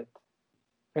deserve it.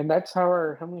 And that's how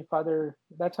our Heavenly Father,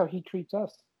 that's how He treats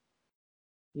us.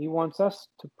 He wants us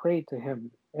to pray to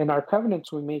Him. And our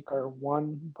covenants we make are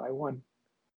one by one.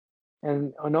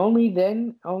 And only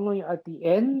at the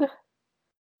end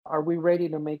are we ready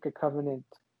to make a covenant,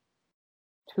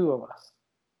 two of us,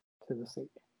 to the Savior.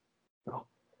 No.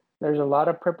 There's a lot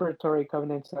of preparatory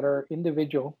covenants that are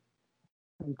individual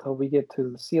until we get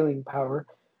to the sealing power,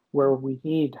 where we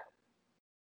need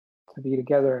to be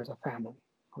together as a family,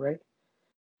 right?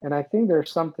 And I think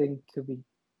there's something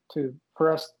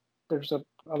for us, there's a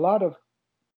lot of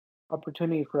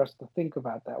opportunity for us to think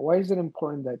about that. Why is it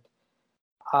important that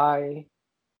I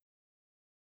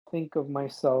think of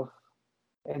myself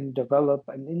and develop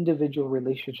an individual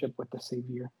relationship with the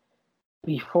Savior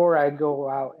before I go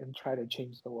out and try to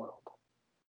change the world?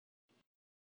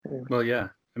 Well, yeah.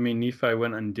 I mean, Nephi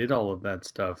went and did all of that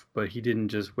stuff, but he didn't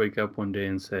just wake up one day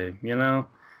and say,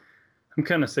 I'm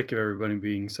kind of sick of everybody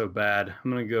being so bad.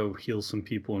 I'm going to go heal some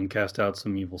people and cast out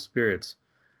some evil spirits.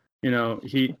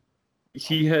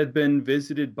 He had been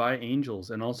visited by angels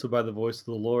and also by the voice of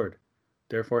the Lord.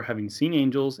 Therefore, having seen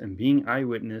angels and being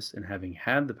eyewitness and having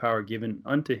had the power given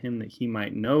unto him that he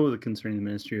might know concerning the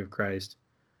ministry of Christ,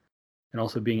 and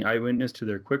also being eyewitness to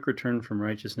their quick return from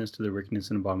righteousness to their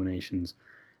wickedness and abominations,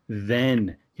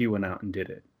 then he went out and did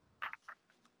it.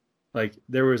 Like,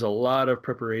 there was a lot of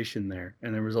preparation there,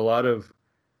 and there was a lot of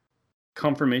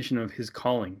confirmation of his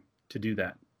calling to do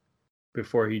that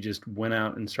before he just went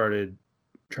out and started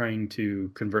trying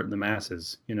to convert the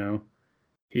masses.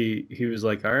 He was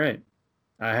like, all right,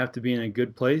 I have to be in a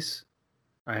good place.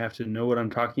 I have to know what I'm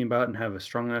talking about and have a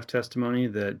strong enough testimony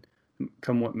that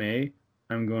come what may,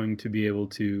 I'm going to be able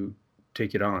to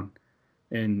take it on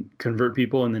and convert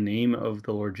people in the name of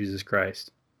the Lord Jesus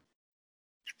Christ.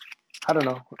 I don't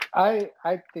know. I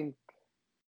think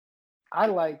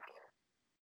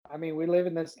we live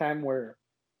in this time where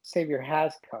Savior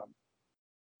has come.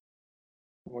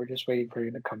 We're just waiting for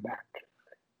him to come back.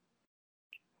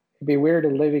 It'd be weird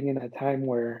living in a time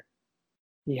where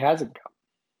he hasn't come.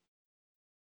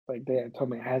 Like they told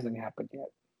me, it hasn't happened yet.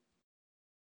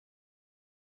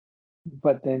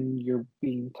 But then you're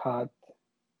being taught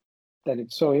that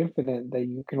it's so infinite that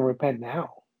you can repent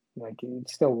now. Like it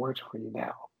still works for you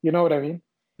now. You know what I mean?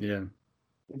 Yeah.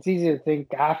 It's easy to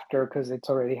think after because it's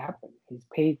already happened. He's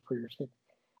paid for your sins,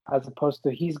 as opposed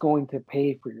to he's going to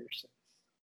pay for your sins.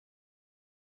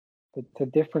 It's a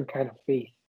different kind of faith.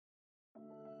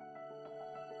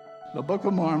 The Book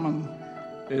of Mormon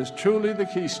is truly the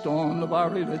keystone of our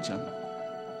religion,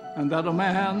 and that a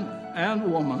man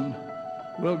and woman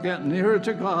will get nearer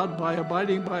to God by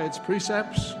abiding by its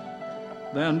precepts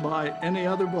than by any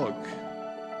other book.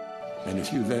 And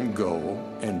if you then go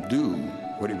and do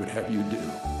what he would have you do,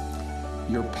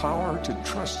 your power to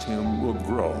trust him will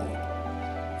grow.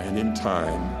 And in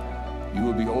time, you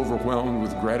will be overwhelmed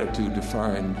with gratitude to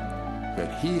find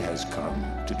that he has come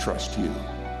to trust you.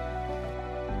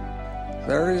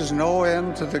 There is no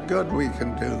end to the good we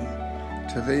can do,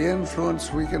 to the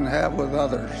influence we can have with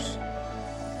others.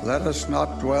 Let us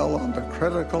not dwell on the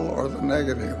critical or the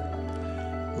negative.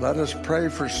 Let us pray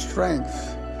for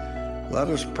strength. Let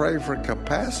us pray for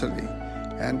capacity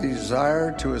and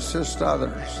desire to assist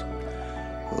others.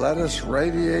 Let us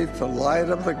radiate the light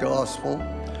of the gospel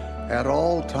at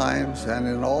all times and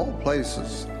in all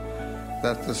places,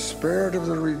 that the Spirit of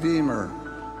the Redeemer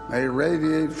may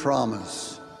radiate from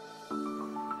us.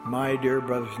 My dear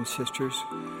brothers and sisters,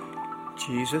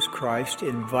 Jesus Christ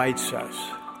invites us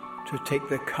to take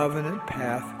the covenant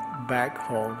path back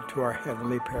home to our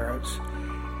heavenly parents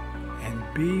and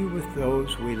be with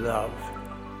those we love.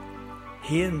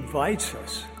 He invites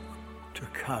us to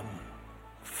come,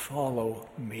 follow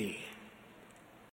me.